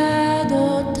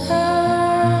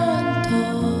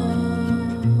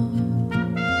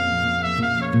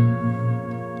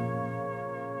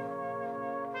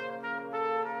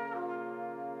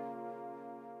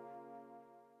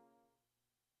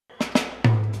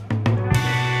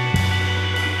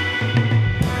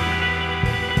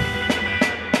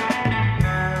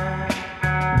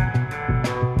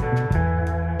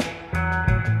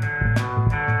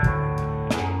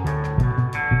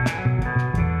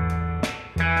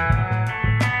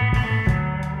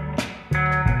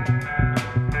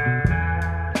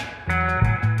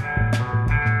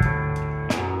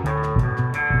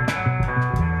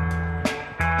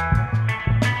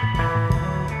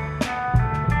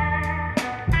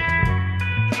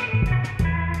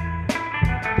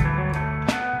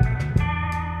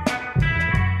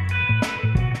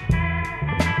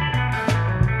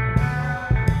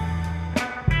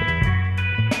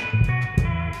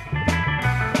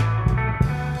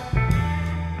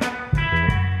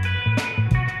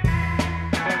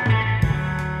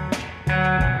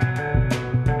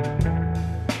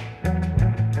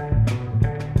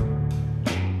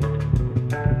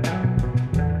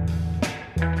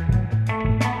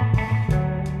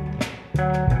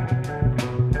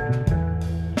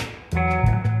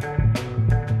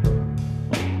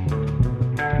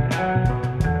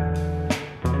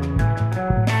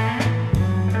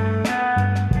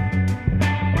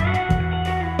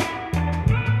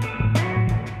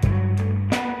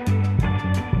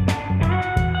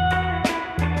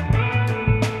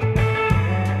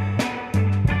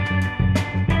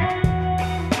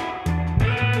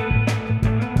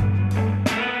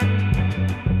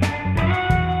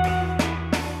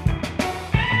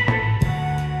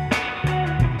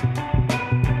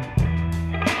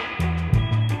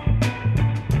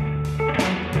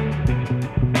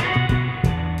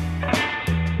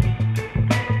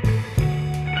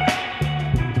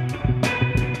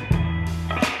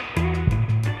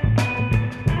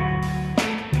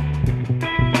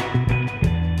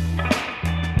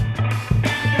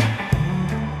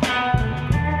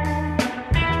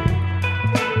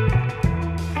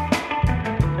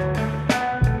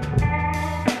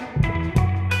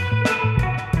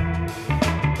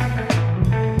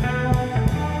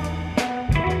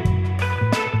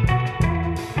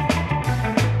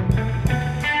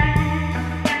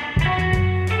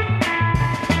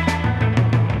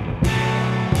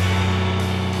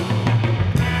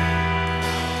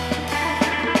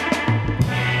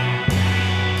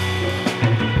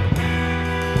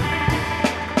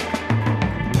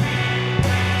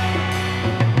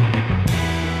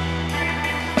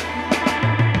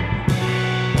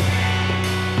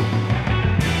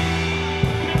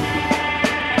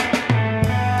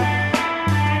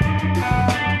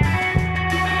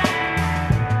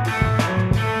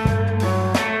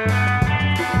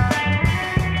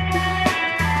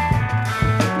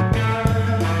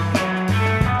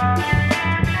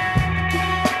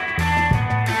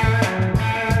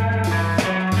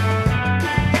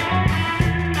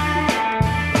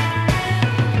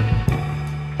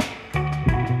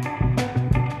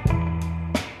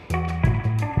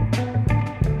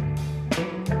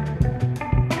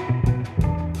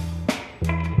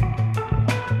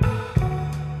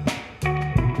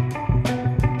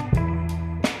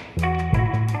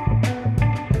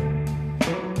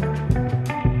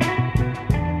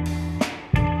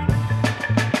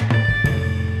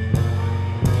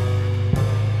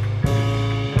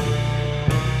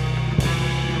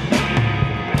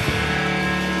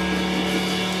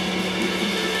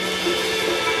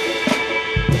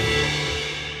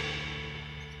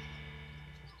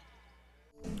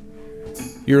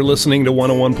You're listening to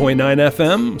 101.9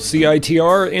 FM,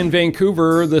 CITR in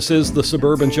Vancouver. This is the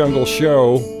Suburban Jungle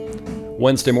Show,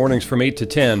 Wednesday mornings from 8 to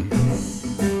 10.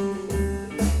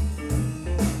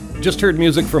 Just heard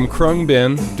music from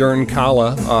Krungbin, Dern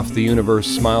Kala, off The Universe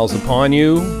Smiles Upon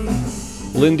You.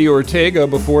 Lindy Ortega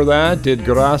before that did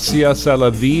Gracias a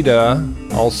la Vida,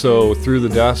 also Through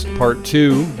the Dust Part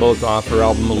 2, both off her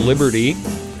album Liberty.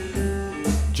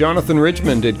 Jonathan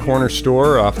Richman did Corner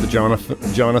Store off the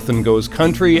Jonathan Goes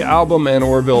Country album, and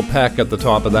Orville Peck at the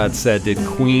top of that set did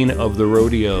Queen of the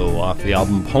Rodeo off the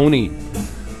album Pony.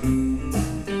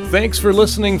 Thanks for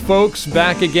listening, folks.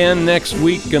 Back again next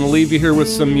week. Gonna leave you here with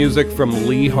some music from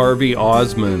Lee Harvey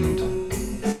Osmond.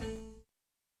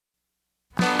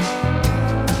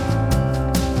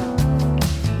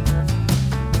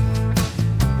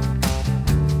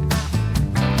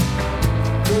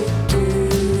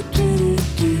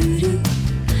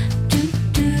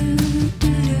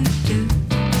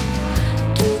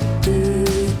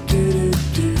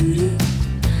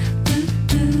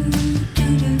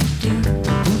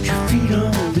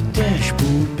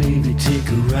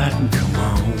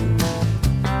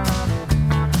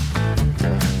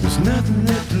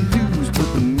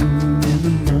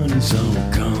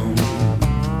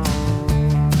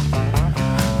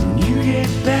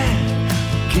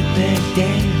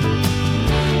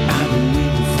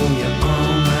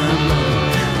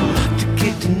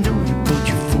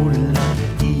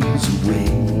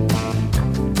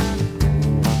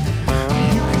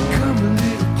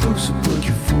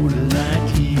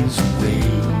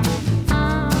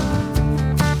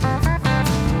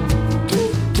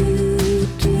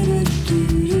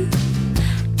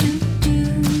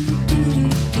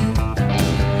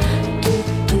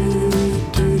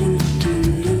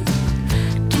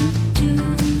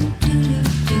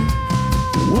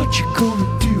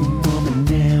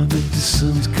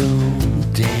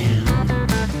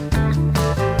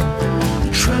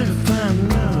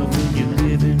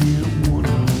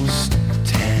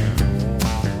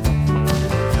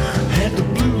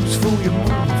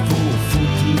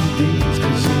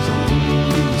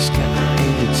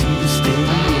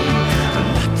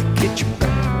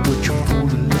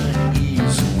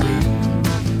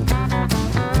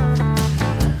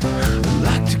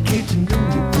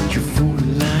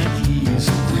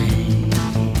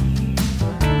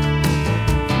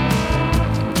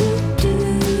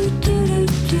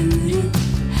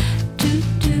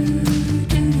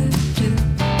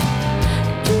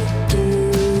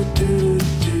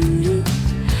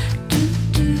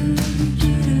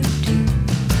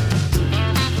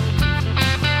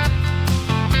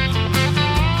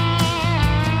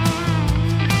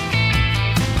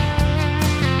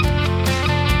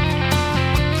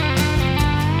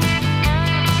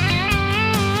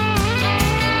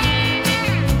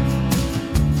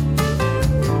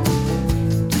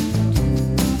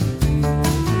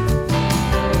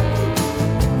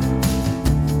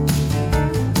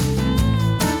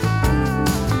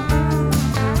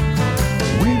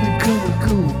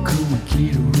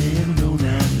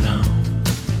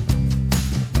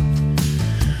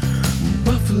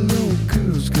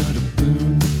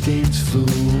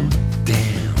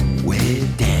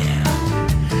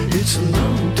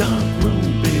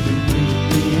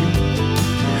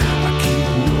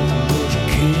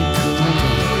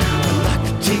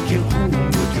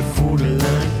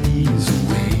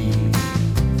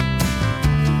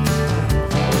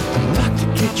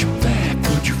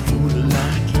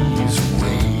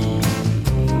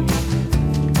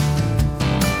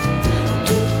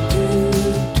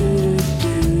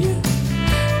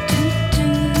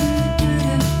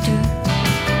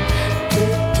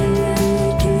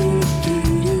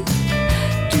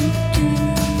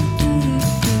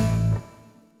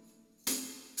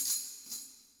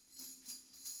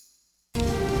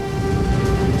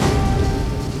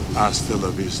 Hasta la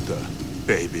vista,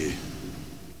 baby.